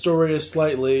 changed the story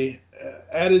slightly,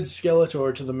 added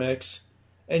Skeletor to the mix,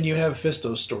 and you have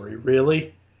Fisto's story.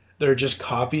 Really? They're just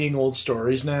copying old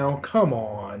stories now? Come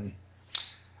on.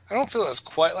 I don't feel it's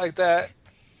quite like that.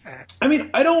 I mean,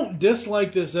 I don't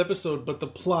dislike this episode, but the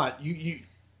plot, you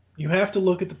have to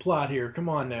look at the plot here. Come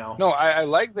on now. No, I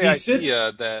like the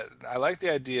idea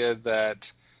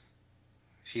that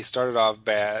he started off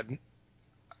bad.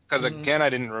 Because, again, I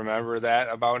didn't remember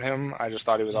that about him. I just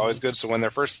thought he was always good. So when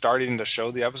they're first starting to show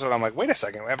the episode, I'm like, wait a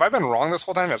second. Have I been wrong this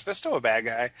whole time? Is Fisto a bad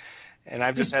guy? And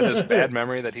I've just had this bad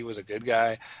memory that he was a good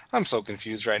guy. I'm so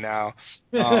confused right now.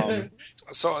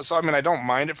 So I mean, I don't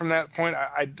mind it from that point.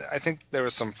 I think there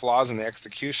was some flaws in the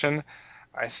execution.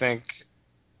 I think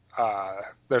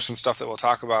there's some stuff that we'll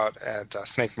talk about at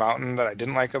Snake Mountain that I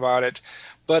didn't like about it.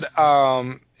 But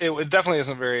it definitely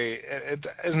it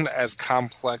isn't as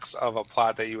complex of a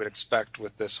plot that you would expect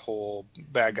with this whole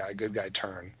bad guy, good guy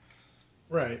turn.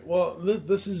 Right. Well,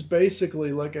 this is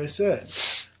basically, like I said,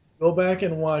 go back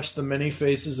and watch the Many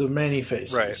Faces of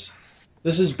Manny-Faces. Right.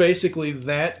 This is basically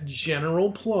that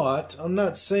general plot. I'm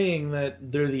not saying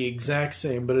that they're the exact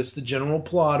same, but it's the general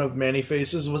plot of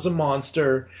Manny-Faces was a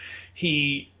monster.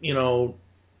 He,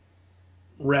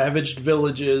 ravaged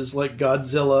villages like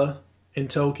Godzilla in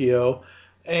Tokyo,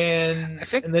 and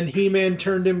then He-Man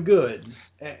turned him good.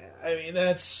 I mean,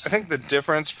 that's... I think the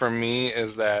difference for me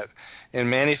is that in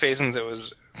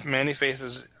Manny-Faces,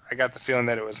 I got the feeling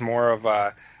that it was more of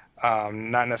a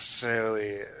not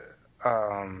necessarily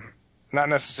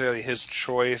his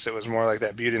choice. It was more like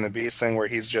that Beauty and the Beast thing where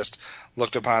he's just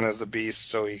looked upon as the Beast,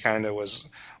 so he kind of was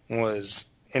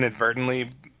inadvertently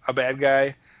a bad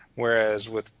guy. Whereas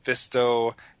with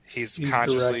Fisto, he's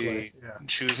consciously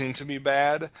choosing to be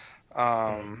bad.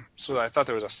 So I thought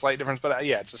there was a slight difference, but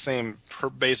it's the same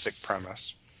basic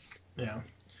premise. Yeah.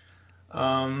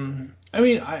 I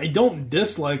mean, I don't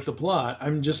dislike the plot.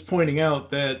 I'm just pointing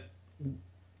out that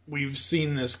we've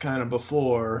seen this kind of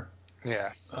before.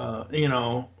 Yeah. I mean,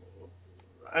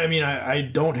 I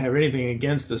don't have anything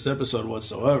against this episode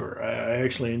whatsoever. I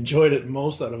actually enjoyed it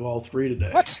most out of all three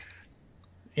today. What?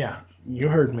 Yeah, you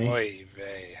heard me. Oy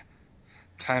vey.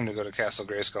 Time to go to Castle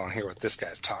Grayskull and hear what this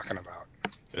guy's talking about.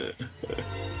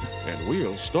 And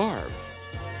we'll starve.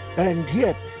 And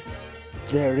yet,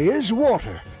 there is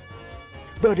water.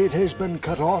 But it has been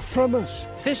cut off from us.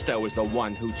 Fisto is the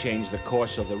one who changed the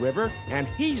course of the river, and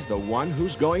he's the one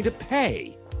who's going to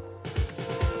pay.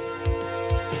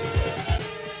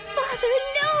 Father,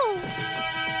 no!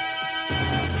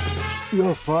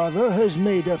 Your father has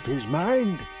made up his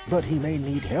mind, but he may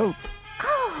need help.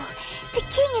 Oh, the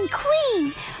king and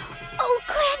queen! Oh,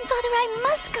 grandfather, I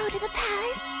must go to the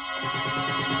palace.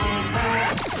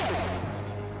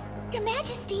 Your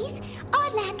Majesties, our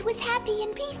land was happy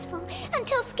and peaceful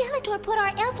until Skeletor put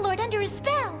our elf lord under a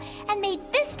spell and made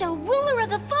Fisto ruler of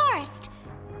the forest.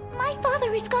 My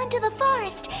father has gone to the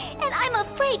forest, and I'm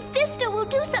afraid Fisto will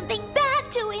do something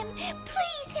bad to him.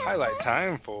 Please help Highlight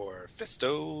time for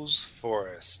Fisto's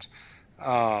Forest.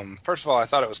 First of all, I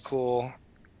thought it was cool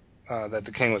that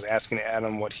the king was asking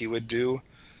Adam what he would do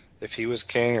if he was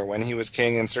king or when he was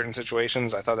king in certain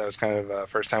situations. I thought that was kind of the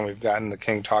first time we've gotten the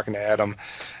king talking to Adam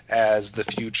as the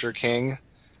future king.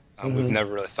 We've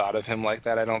never really thought of him like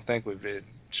that, I don't think. It's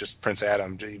just Prince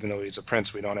Adam. Even though he's a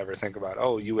prince, we don't ever think about,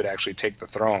 oh, you would actually take the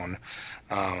throne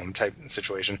type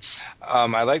situation.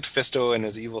 I liked Fisto and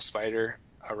his evil spider,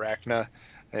 Arachna.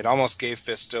 It almost gave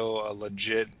Fisto a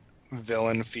legit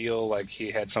villain feel, like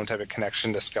he had some type of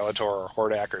connection to Skeletor or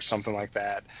Hordak or something like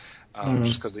that,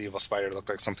 just because the evil spider looked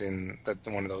like something that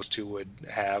one of those two would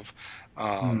have.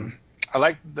 I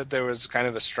liked that there was kind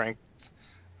of a strength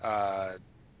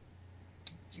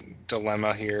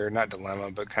dilemma here, not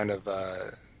dilemma, but kind of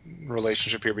a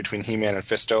relationship here between He-Man and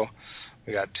Fisto.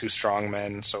 We got two strong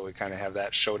men, so we kind of have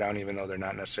that showdown, even though they're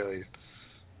not necessarily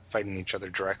fighting each other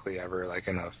directly ever, like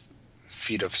in a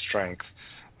feat of strength.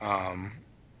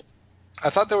 I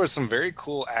thought there was some very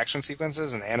cool action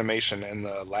sequences and animation in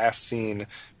the last scene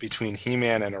between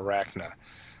He-Man and Arachna.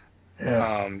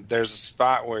 Yeah. There's a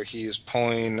spot where he's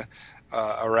pulling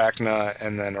Arachna,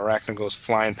 and then Arachna goes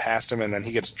flying past him, and then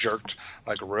he gets jerked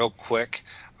like real quick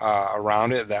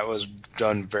around it. That was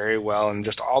done very well, and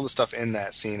just all the stuff in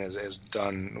that scene is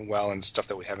done well, and stuff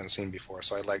that we haven't seen before.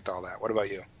 So I liked all that. What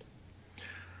about you?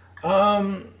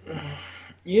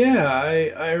 Yeah,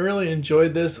 I really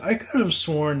enjoyed this. I could have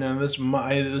sworn, and this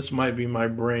might be my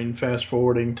brain fast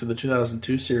forwarding to the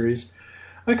 2002 series.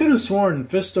 I could have sworn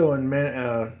Fisto and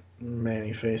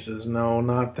Manny Faces. No,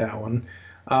 not that one.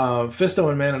 Fisto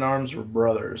and Man-at-Arms were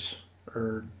brothers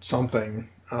or something.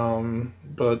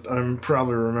 But I'm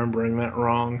probably remembering that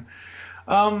wrong.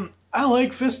 I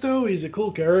like Fisto. He's a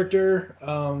cool character.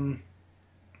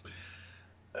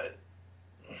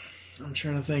 I'm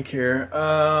trying to think here.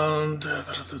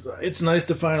 It's nice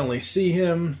to finally see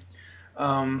him.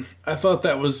 I thought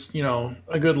that was,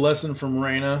 a good lesson from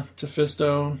Raina to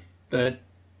Fisto, that,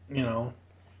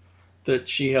 that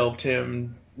she helped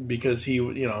him because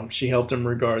she helped him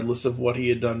regardless of what he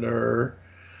had done to her.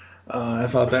 I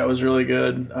thought that was really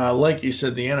good. Like you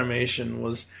said, the animation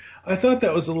was... I thought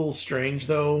that was a little strange,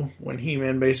 though, when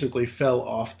He-Man basically fell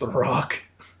off the rock.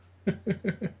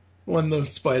 When the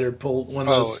spider pulled...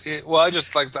 I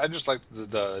just liked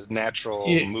the natural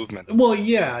movement. Well,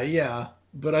 yeah.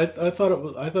 But I thought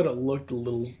it looked a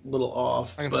little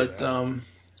off. I can see that.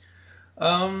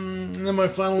 And then my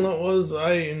final note was,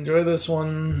 I enjoy this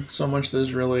one so much.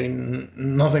 There's really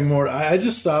nothing more. I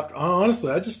just stopped.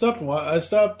 Honestly, I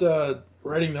stopped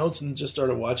writing notes and just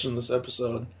started watching this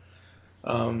episode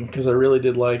because I really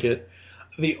did like it.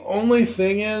 The only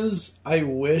thing is, I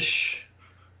wish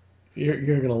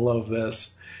you're gonna love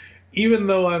this. Even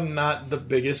though I'm not the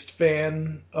biggest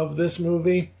fan of this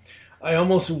movie, I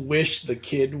almost wish the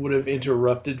kid would have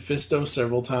interrupted Fisto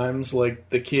several times, like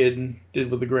the kid did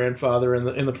with the grandfather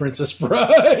in the Princess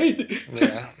Bride.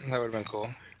 Yeah, that would have been cool.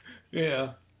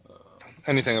 Yeah.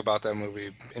 Anything about that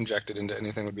movie injected into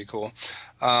anything would be cool.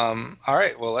 All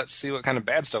right, well, let's see what kind of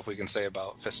bad stuff we can say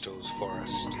about Fisto's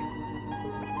forest.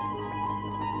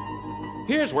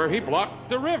 Here's where he blocked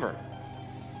the river.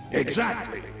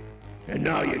 Exactly. And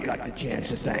now you got the chance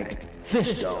to thank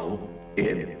Fisto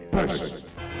in person.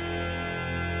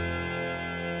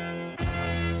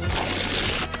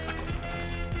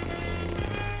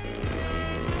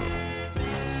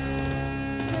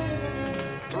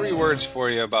 Three words for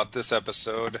you about this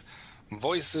episode.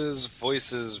 Voices,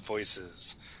 voices,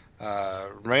 voices.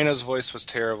 Raina's voice was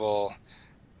terrible.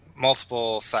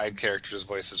 Multiple side characters'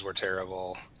 voices were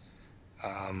terrible.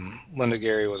 Linda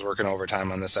Gary was working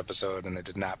overtime on this episode, and it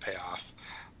did not pay off.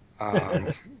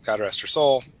 God rest her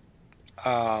soul.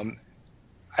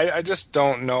 I just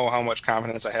don't know how much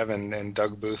confidence I have in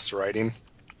Doug Booth's writing.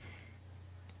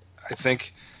 I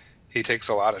think he takes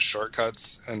a lot of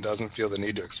shortcuts and doesn't feel the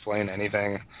need to explain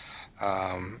anything.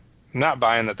 Not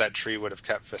buying that tree would have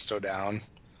kept Fisto down.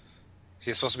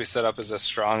 He's supposed to be set up as a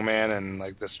strong man, and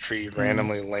like this tree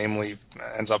randomly, lamely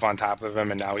ends up on top of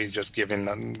him, and now he's just giving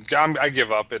them. I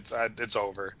give up. It's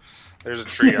over. There's a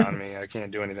tree on me. I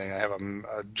can't do anything. I have a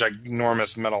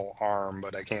ginormous metal arm,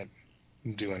 but I can't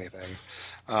do anything.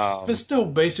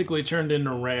 Fisto basically turned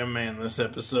into Ram Man this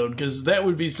episode, because that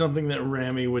would be something that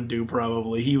Rami would do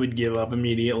probably. He would give up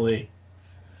immediately.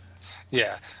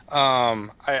 Yeah.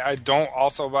 I don't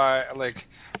also buy, like,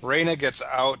 Raina gets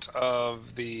out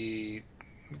of the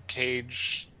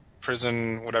cage,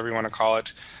 prison, whatever you want to call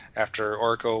it, after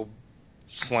Orko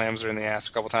slams her in the ass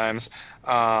a couple times.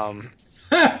 But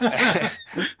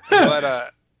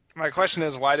my question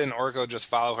is, why didn't Orko just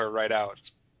follow her right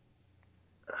out?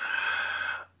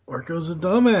 Orko's a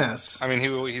dumbass. I mean,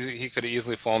 he could have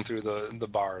easily flown through the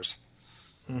bars.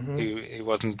 Mm-hmm. He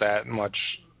wasn't that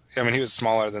much. I mean, he was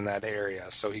smaller than that area,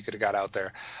 so he could have got out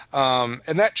there.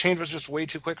 And that change was just way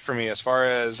too quick for me as far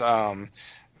as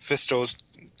Fisto's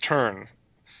turn.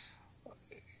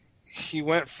 he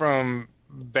went from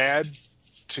bad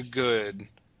to good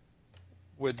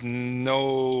with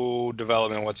no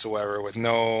development whatsoever, with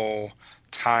no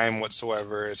time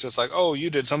whatsoever. It's just like, oh, you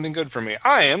did something good for me.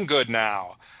 I am good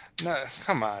now. No,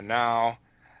 come on now.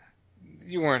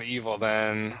 You weren't evil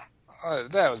then.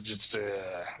 That was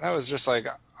just like,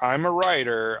 I'm a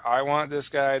writer. I want this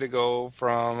guy to go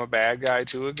from a bad guy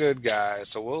to a good guy.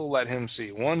 So we'll let him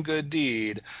see one good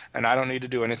deed, and I don't need to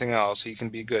do anything else. He can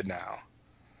be good now.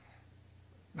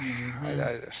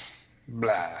 Mm-hmm.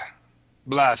 Blah.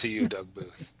 Blah to you, Doug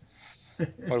Booth.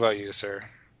 What about you, sir?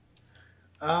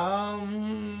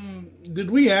 Did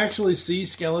we actually see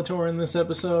Skeletor in this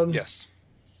episode? Yes.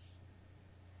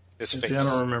 His face. See, I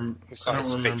don't remember. I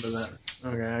don't remember that.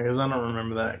 Okay, because I don't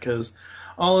remember that. Because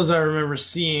all as I remember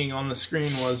seeing on the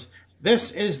screen was,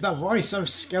 "This is the voice of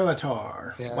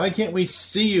Skeletor." Yeah. Why can't we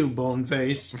see you,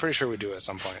 Boneface? I'm pretty sure we do at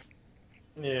some point.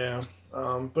 Yeah.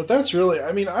 But that's really,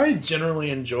 I mean, I generally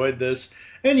enjoyed this.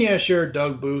 And yeah, sure,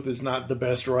 Doug Booth is not the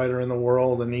best writer in the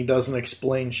world, and he doesn't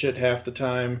explain shit half the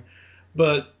time.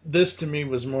 But this, to me,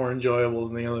 was more enjoyable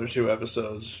than the other two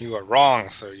episodes. You are wrong,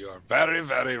 sir. You are very,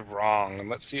 very wrong. And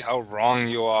let's see how wrong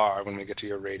you are when we get to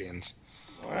your ratings.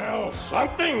 Well,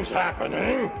 something's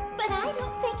happening. But I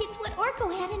don't think it's what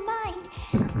Orko had in mind.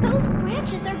 Those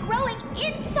branches are growing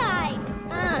inside.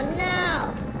 Oh,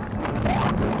 no.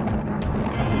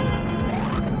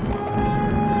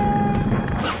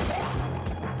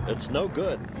 It's no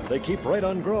good. They keep right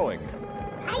on growing.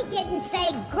 I didn't say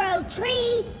grow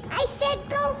tree. I said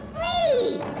go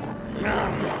free.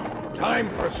 Now, time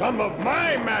for some of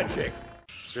my magic.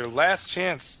 It's your last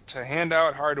chance to hand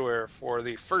out hardware for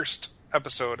the first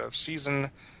episode of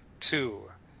Season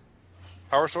 2.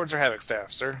 Power Swords or Havoc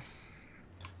Staff, sir?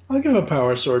 I'll give a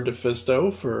Power Sword to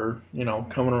Fisto for,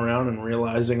 coming around and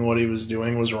realizing what he was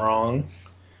doing was wrong.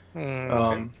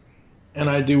 Okay. And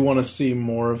I do want to see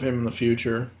more of him in the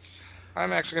future.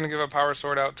 I'm actually going to give a Power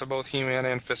Sword out to both He-Man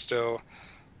and Fisto.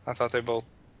 I thought they both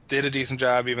did a decent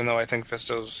job, even though I think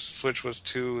Fisto's switch was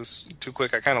too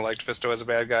quick. I kind of liked Fisto as a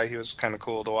bad guy. He was kind of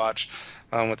cool to watch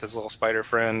with his little spider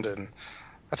friend. And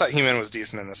I thought He-Man was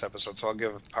decent in this episode, so I'll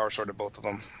give a Power Sword to both of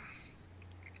them.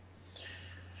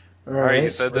 All right, you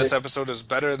said this episode is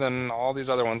better than all these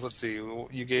other ones. Let's see.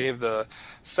 You gave the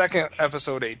second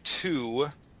episode a 2.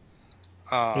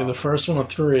 The first one a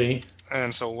 3.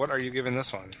 And so what are you giving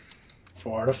this one?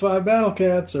 4 out of 5 Battle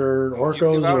Cats or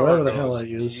Orcos or whatever the hell I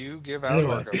use. You give out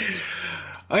Orcos.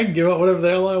 I can give out whatever the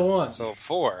hell I want. So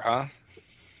 4, huh?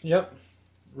 Yep.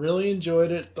 Really enjoyed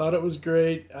it. Thought it was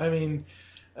great. I mean,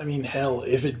 hell,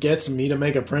 if it gets me to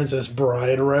make a Princess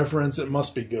Bride reference, it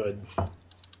must be good.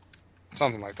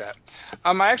 Something like that.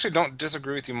 I actually don't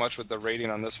disagree with you much with the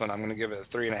rating on this one. I'm going to give it a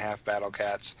 3.5 Battle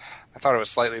Cats. I thought it was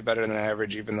slightly better than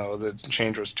average, even though the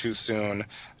change was too soon.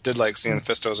 Did like seeing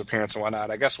Fisto's appearance and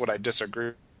whatnot. I guess what I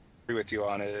disagree with you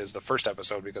on it is the first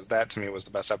episode, because that to me was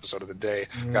the best episode of the day.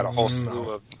 Got a whole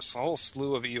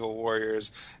slew of evil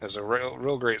warriors. It was a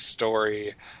real great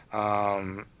story.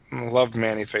 Loved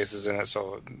Man-E-Faces in it,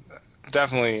 so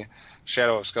definitely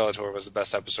Shadow of Skeletor was the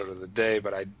best episode of the day,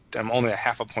 but I'm only a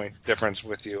half a point difference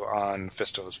with you on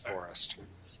Fisto's Forest.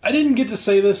 I didn't get to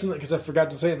say this because I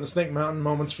forgot to say it in the Snake Mountain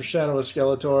moments for Shadow of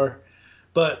Skeletor,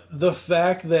 but the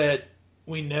fact that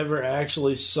we never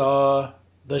actually saw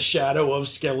the Shadow of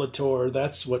Skeletor,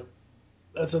 that's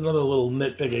another little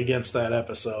nitpick against that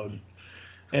episode.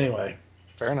 Anyway.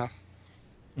 Fair enough.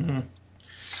 Mm-hmm.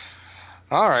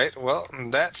 All right, well,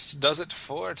 that does it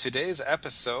for today's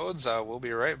episodes. We'll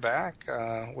be right back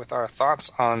with our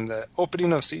thoughts on the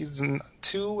opening of Season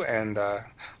 2 and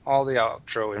all the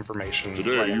outro information.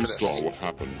 Today you saw what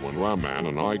happened when Ram-Man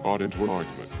and I got into an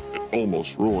argument. It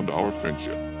almost ruined our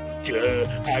friendship.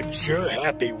 I'm sure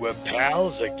happy we're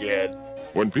pals again.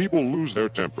 When people lose their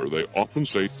temper, they often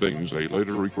say things they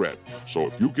later regret. So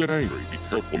if you get angry, be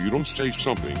careful you don't say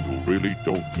something you really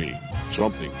don't mean.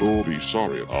 Something you'll be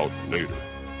sorry about later.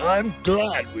 I'm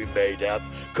glad we made up,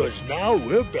 because now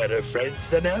we're better friends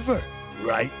than ever.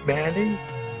 Right, Manny?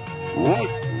 Right,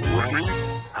 Remy?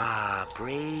 Ah,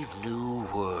 brave new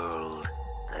world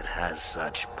that has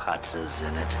such putzes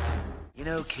in it. You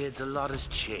know, kids, a lot has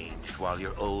changed while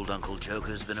your old Uncle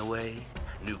Joker's been away.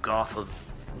 New Gotham,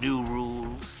 new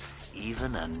rules,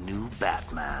 even a new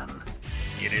Batman.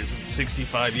 It isn't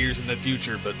 65 years in the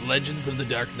future, but Legends of the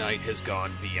Dark Knight has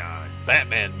gone beyond.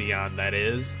 Batman Beyond, that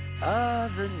is.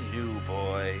 The new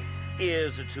boy.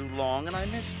 Ears are too long and I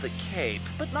miss the cape,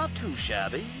 but not too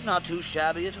shabby. Not too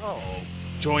shabby at all.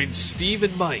 Join Steve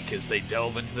and Mike as they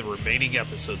delve into the remaining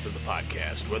episodes of the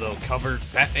podcast, where they'll cover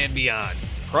Batman Beyond,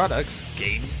 products,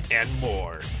 games, and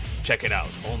more. Check it out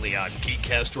only on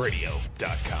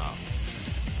GeekCastRadio.com.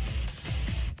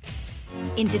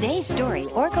 In today's story,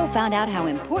 Orko found out how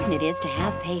important it is to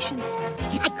have patience.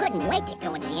 I couldn't wait to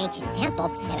go into the ancient temple,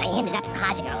 and I ended up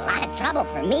causing a lot of trouble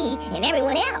for me and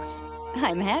everyone else.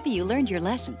 I'm happy you learned your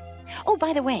lesson. Oh,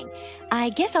 by the way, I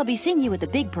guess I'll be seeing you at the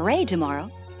big parade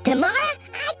tomorrow. Tomorrow?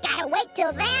 I gotta wait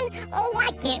till then? Oh,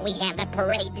 why can't we have the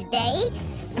parade today?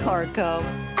 Orko.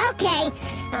 Okay,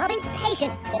 I'll be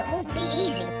patient, but it won't be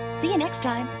easy. See you next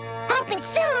time. Open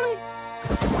soon!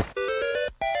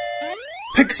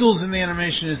 Pixels in the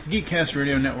Animation is the Geekcast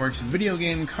Radio Network's video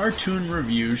game cartoon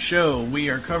review show. We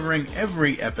are covering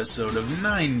every episode of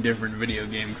 9 different video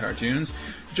game cartoons.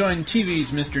 Join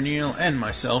TV's Mr. Neil and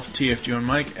myself, TFG and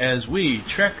Mike, as we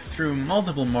trek through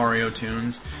multiple Mario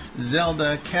tunes,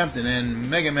 Zelda, Captain N,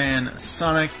 Mega Man,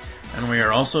 Sonic, and we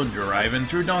are also driving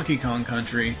through Donkey Kong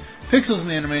Country. Pixels in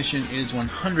the Animation is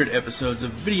 100 episodes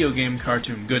of video game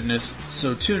cartoon goodness,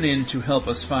 so tune in to help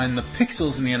us find the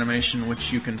Pixels in the Animation,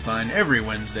 which you can find every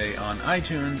Wednesday on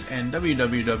iTunes and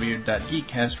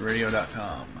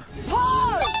www.geekcastradio.com.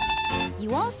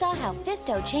 You all saw how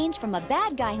Fisto changed from a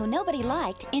bad guy who nobody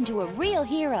liked into a real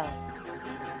hero.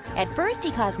 At first,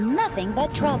 he caused nothing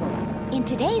but trouble. In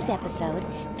today's episode,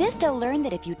 Fisto learned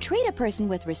that if you treat a person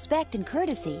with respect and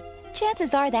courtesy,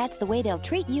 chances are that's the way they'll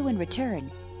treat you in return.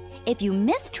 If you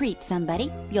mistreat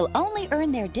somebody, you'll only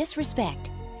earn their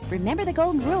disrespect. Remember the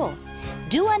golden rule.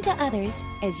 Do unto others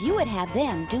as you would have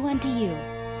them do unto you.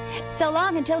 So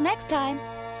long until next time.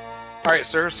 All right,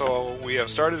 sir, so we have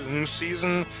started a new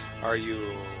season. Are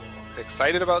you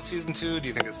excited about Season 2? Do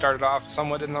you think it started off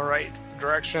somewhat in the right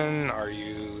direction? Or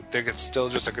you think it's still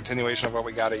just a continuation of what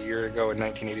we got a year ago in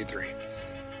 1983?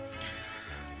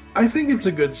 I think it's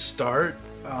a good start.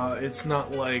 It's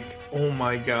not like, oh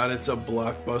my god, it's a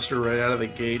blockbuster right out of the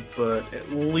gate, but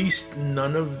at least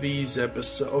none of these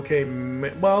episodes... Okay,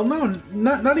 well, no,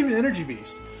 not even Energy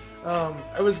Beast.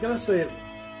 I was going to say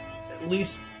at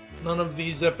least none of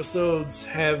these episodes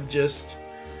have just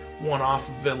one-off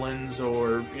villains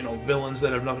or, villains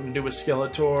that have nothing to do with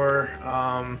Skeletor.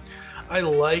 I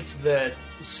liked that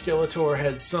Skeletor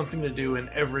had something to do in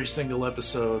every single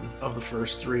episode of the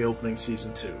first 3 opening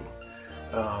Season 2.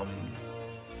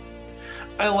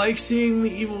 I like seeing the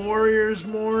Evil Warriors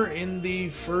more in the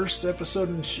first episode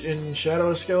in Shadow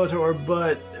of Skeletor,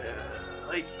 but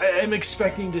I'm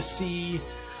expecting to see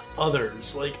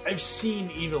others. Like, I've seen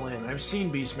Evelyn, I've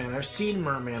seen Beastman, I've seen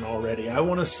Merman already. I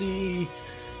want to see...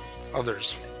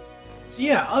 Others.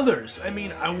 Yeah, others. I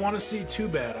mean, I want to see Too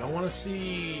Bad. I want to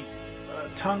see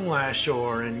Tongue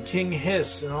Lashor and King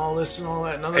Hiss and all this and all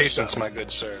that and other Patience, stuff. my good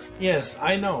sir. Yes,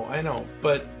 I know,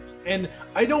 but... And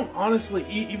I don't honestly,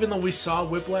 even though we saw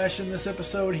Whiplash in this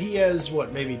episode, he has,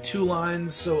 maybe 2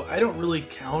 lines, so I don't really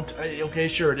count. Okay,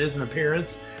 sure, it is an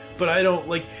appearance, but I don't,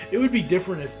 it would be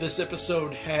different if this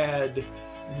episode had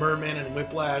Merman and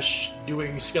Whiplash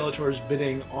doing Skeletor's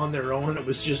bidding on their own and it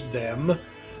was just them,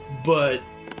 but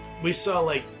we saw,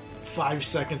 5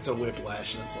 seconds of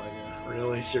Whiplash, and it's like,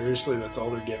 really? Seriously? That's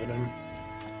all they're giving him?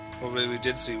 Well, we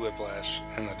did see Whiplash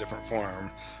in a different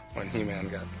form when He-Man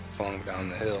got flung down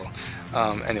the hill.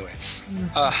 Anyway,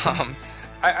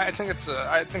 I think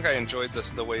I think I enjoyed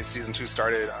the way Season 2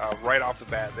 started. Right off the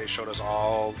bat, they showed us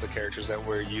all the characters that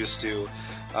we're used to,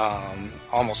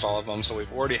 almost all of them. So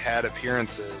we've already had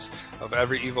appearances of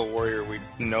every Evil Warrior we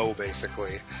know,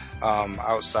 basically.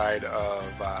 Outside of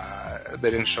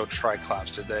they didn't show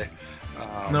Triclops, did they?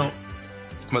 No.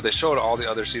 But they showed all the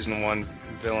other Season 1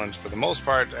 villains for the most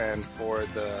part, and for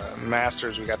the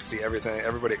Masters, we got to see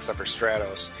everybody except for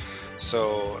Stratos.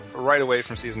 So right away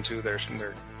from Season 2, they're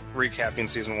recapping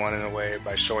Season 1 in a way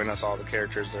by showing us all the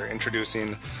characters. They're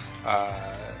introducing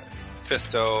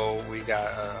Fisto. We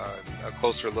got a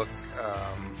closer look,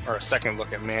 or a second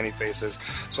look at Man-E-Faces.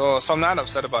 So I'm not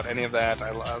upset about any of that.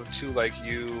 I too, like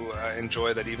you,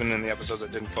 enjoy that even in the episodes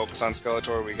that didn't focus on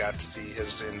Skeletor, we got to see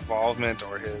his involvement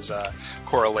or his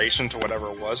correlation to whatever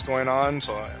was going on.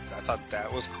 So I thought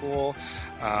that was cool.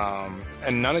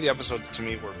 And none of the episodes to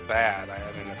me were bad.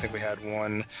 I think we had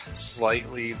one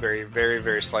slightly, very, very,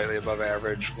 very slightly above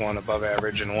average, one above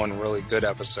average, and one really good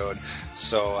episode.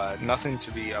 So nothing to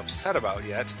be upset about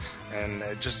yet. And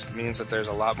it just means that there's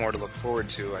a lot more to look forward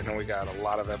to. I know we got a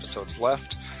lot of episodes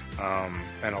left,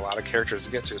 and a lot of characters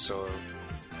to get to. So,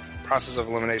 process of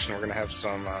elimination, we're going to have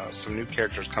some new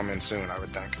characters come in soon, I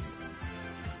would think.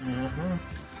 Mm-hmm.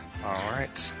 All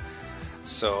right.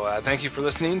 So, thank you for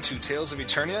listening to Tales of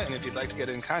Eternia, and if you'd like to get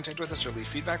in contact with us or leave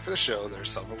feedback for the show, there are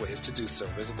several ways to do so.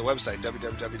 Visit the website,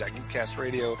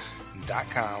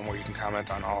 www.geekcastradio.com, where you can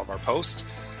comment on all of our posts.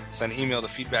 Send an email to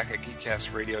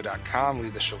feedback@geekcastradio.com.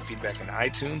 Leave the show feedback in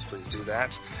iTunes. Please do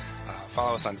that.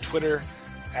 Follow us on Twitter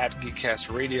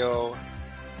 @GeekCastRadio.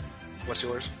 What's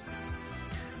yours?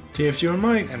 TFG and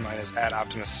Mike. And mine is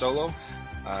 @OptimusSolo.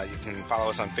 You can follow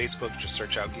us on Facebook. Just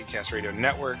search out Geekcast Radio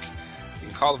Network. You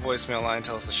can call the voicemail line,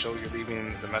 tell us the show you're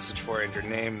leaving the message for and your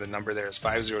name. The number there is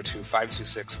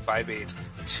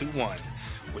 502-526-5821.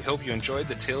 We hope you enjoyed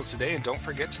the tales today, and don't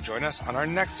forget to join us on our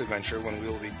next adventure when we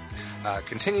will be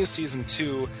continue Season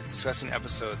 2, discussing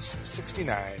Episodes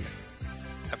 69,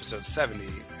 Episode 70,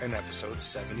 and Episode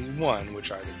 71,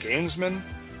 which are The Gamesman,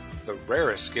 The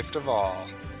Rarest Gift of All,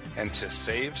 and To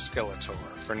Save Skeletor.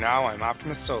 For now, I'm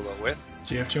Optimus Solo with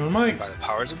TFG and Mike. And by the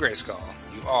powers of Grayskull,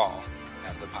 you all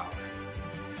have the power.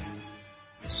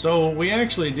 So, we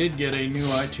actually did get a new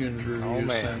iTunes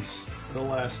review since the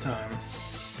last time.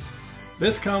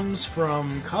 This comes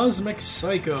from Cosmic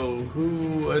Psycho,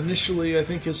 who initially, I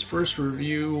think his first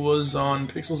review was on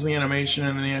Pixels the Animation,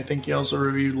 and then I think he also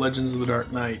reviewed Legends of the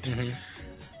Dark Knight. Mm-hmm.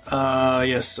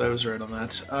 Yes, I was right on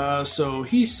that. So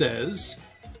he says...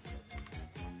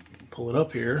 Pull it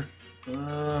up here.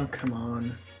 Come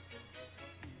on.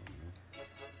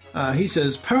 He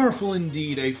says, powerful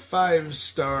indeed, a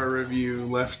 5-star review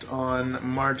left on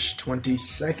March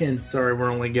 22nd. Sorry,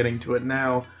 we're only getting to it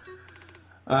now.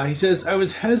 He says, I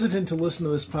was hesitant to listen to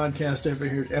this podcast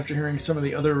after hearing some of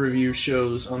the other review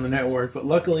shows on the network, but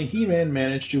luckily He-Man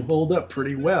managed to hold up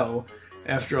pretty well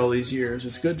after all these years.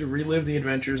 It's good to relive the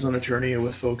adventures on Eternia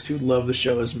with folks who love the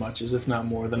show as much as, if not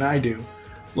more, than I do.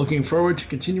 Looking forward to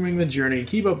continuing the journey.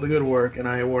 Keep up the good work, and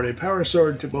I award a power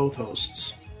sword to both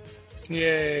hosts.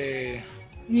 Yay.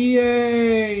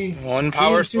 Yay! One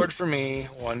power sword for me,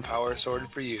 one power sword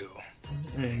for you.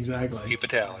 Exactly. Keep a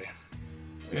tally.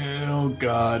 Oh,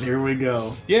 God, here we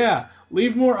go. Yeah,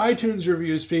 leave more iTunes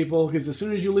reviews, people, because as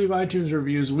soon as you leave iTunes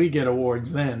reviews, we get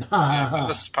awards then.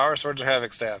 This power swords or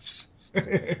havoc staffs.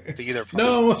 To either parts.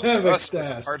 No havoc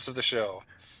staffs. Parts of the show.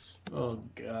 Oh,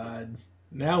 God.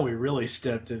 Now we really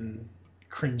stepped in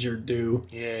Cringer do.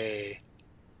 Yay.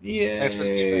 Yay. Thanks for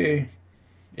the feedback.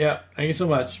 Yeah, thank you so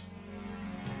much.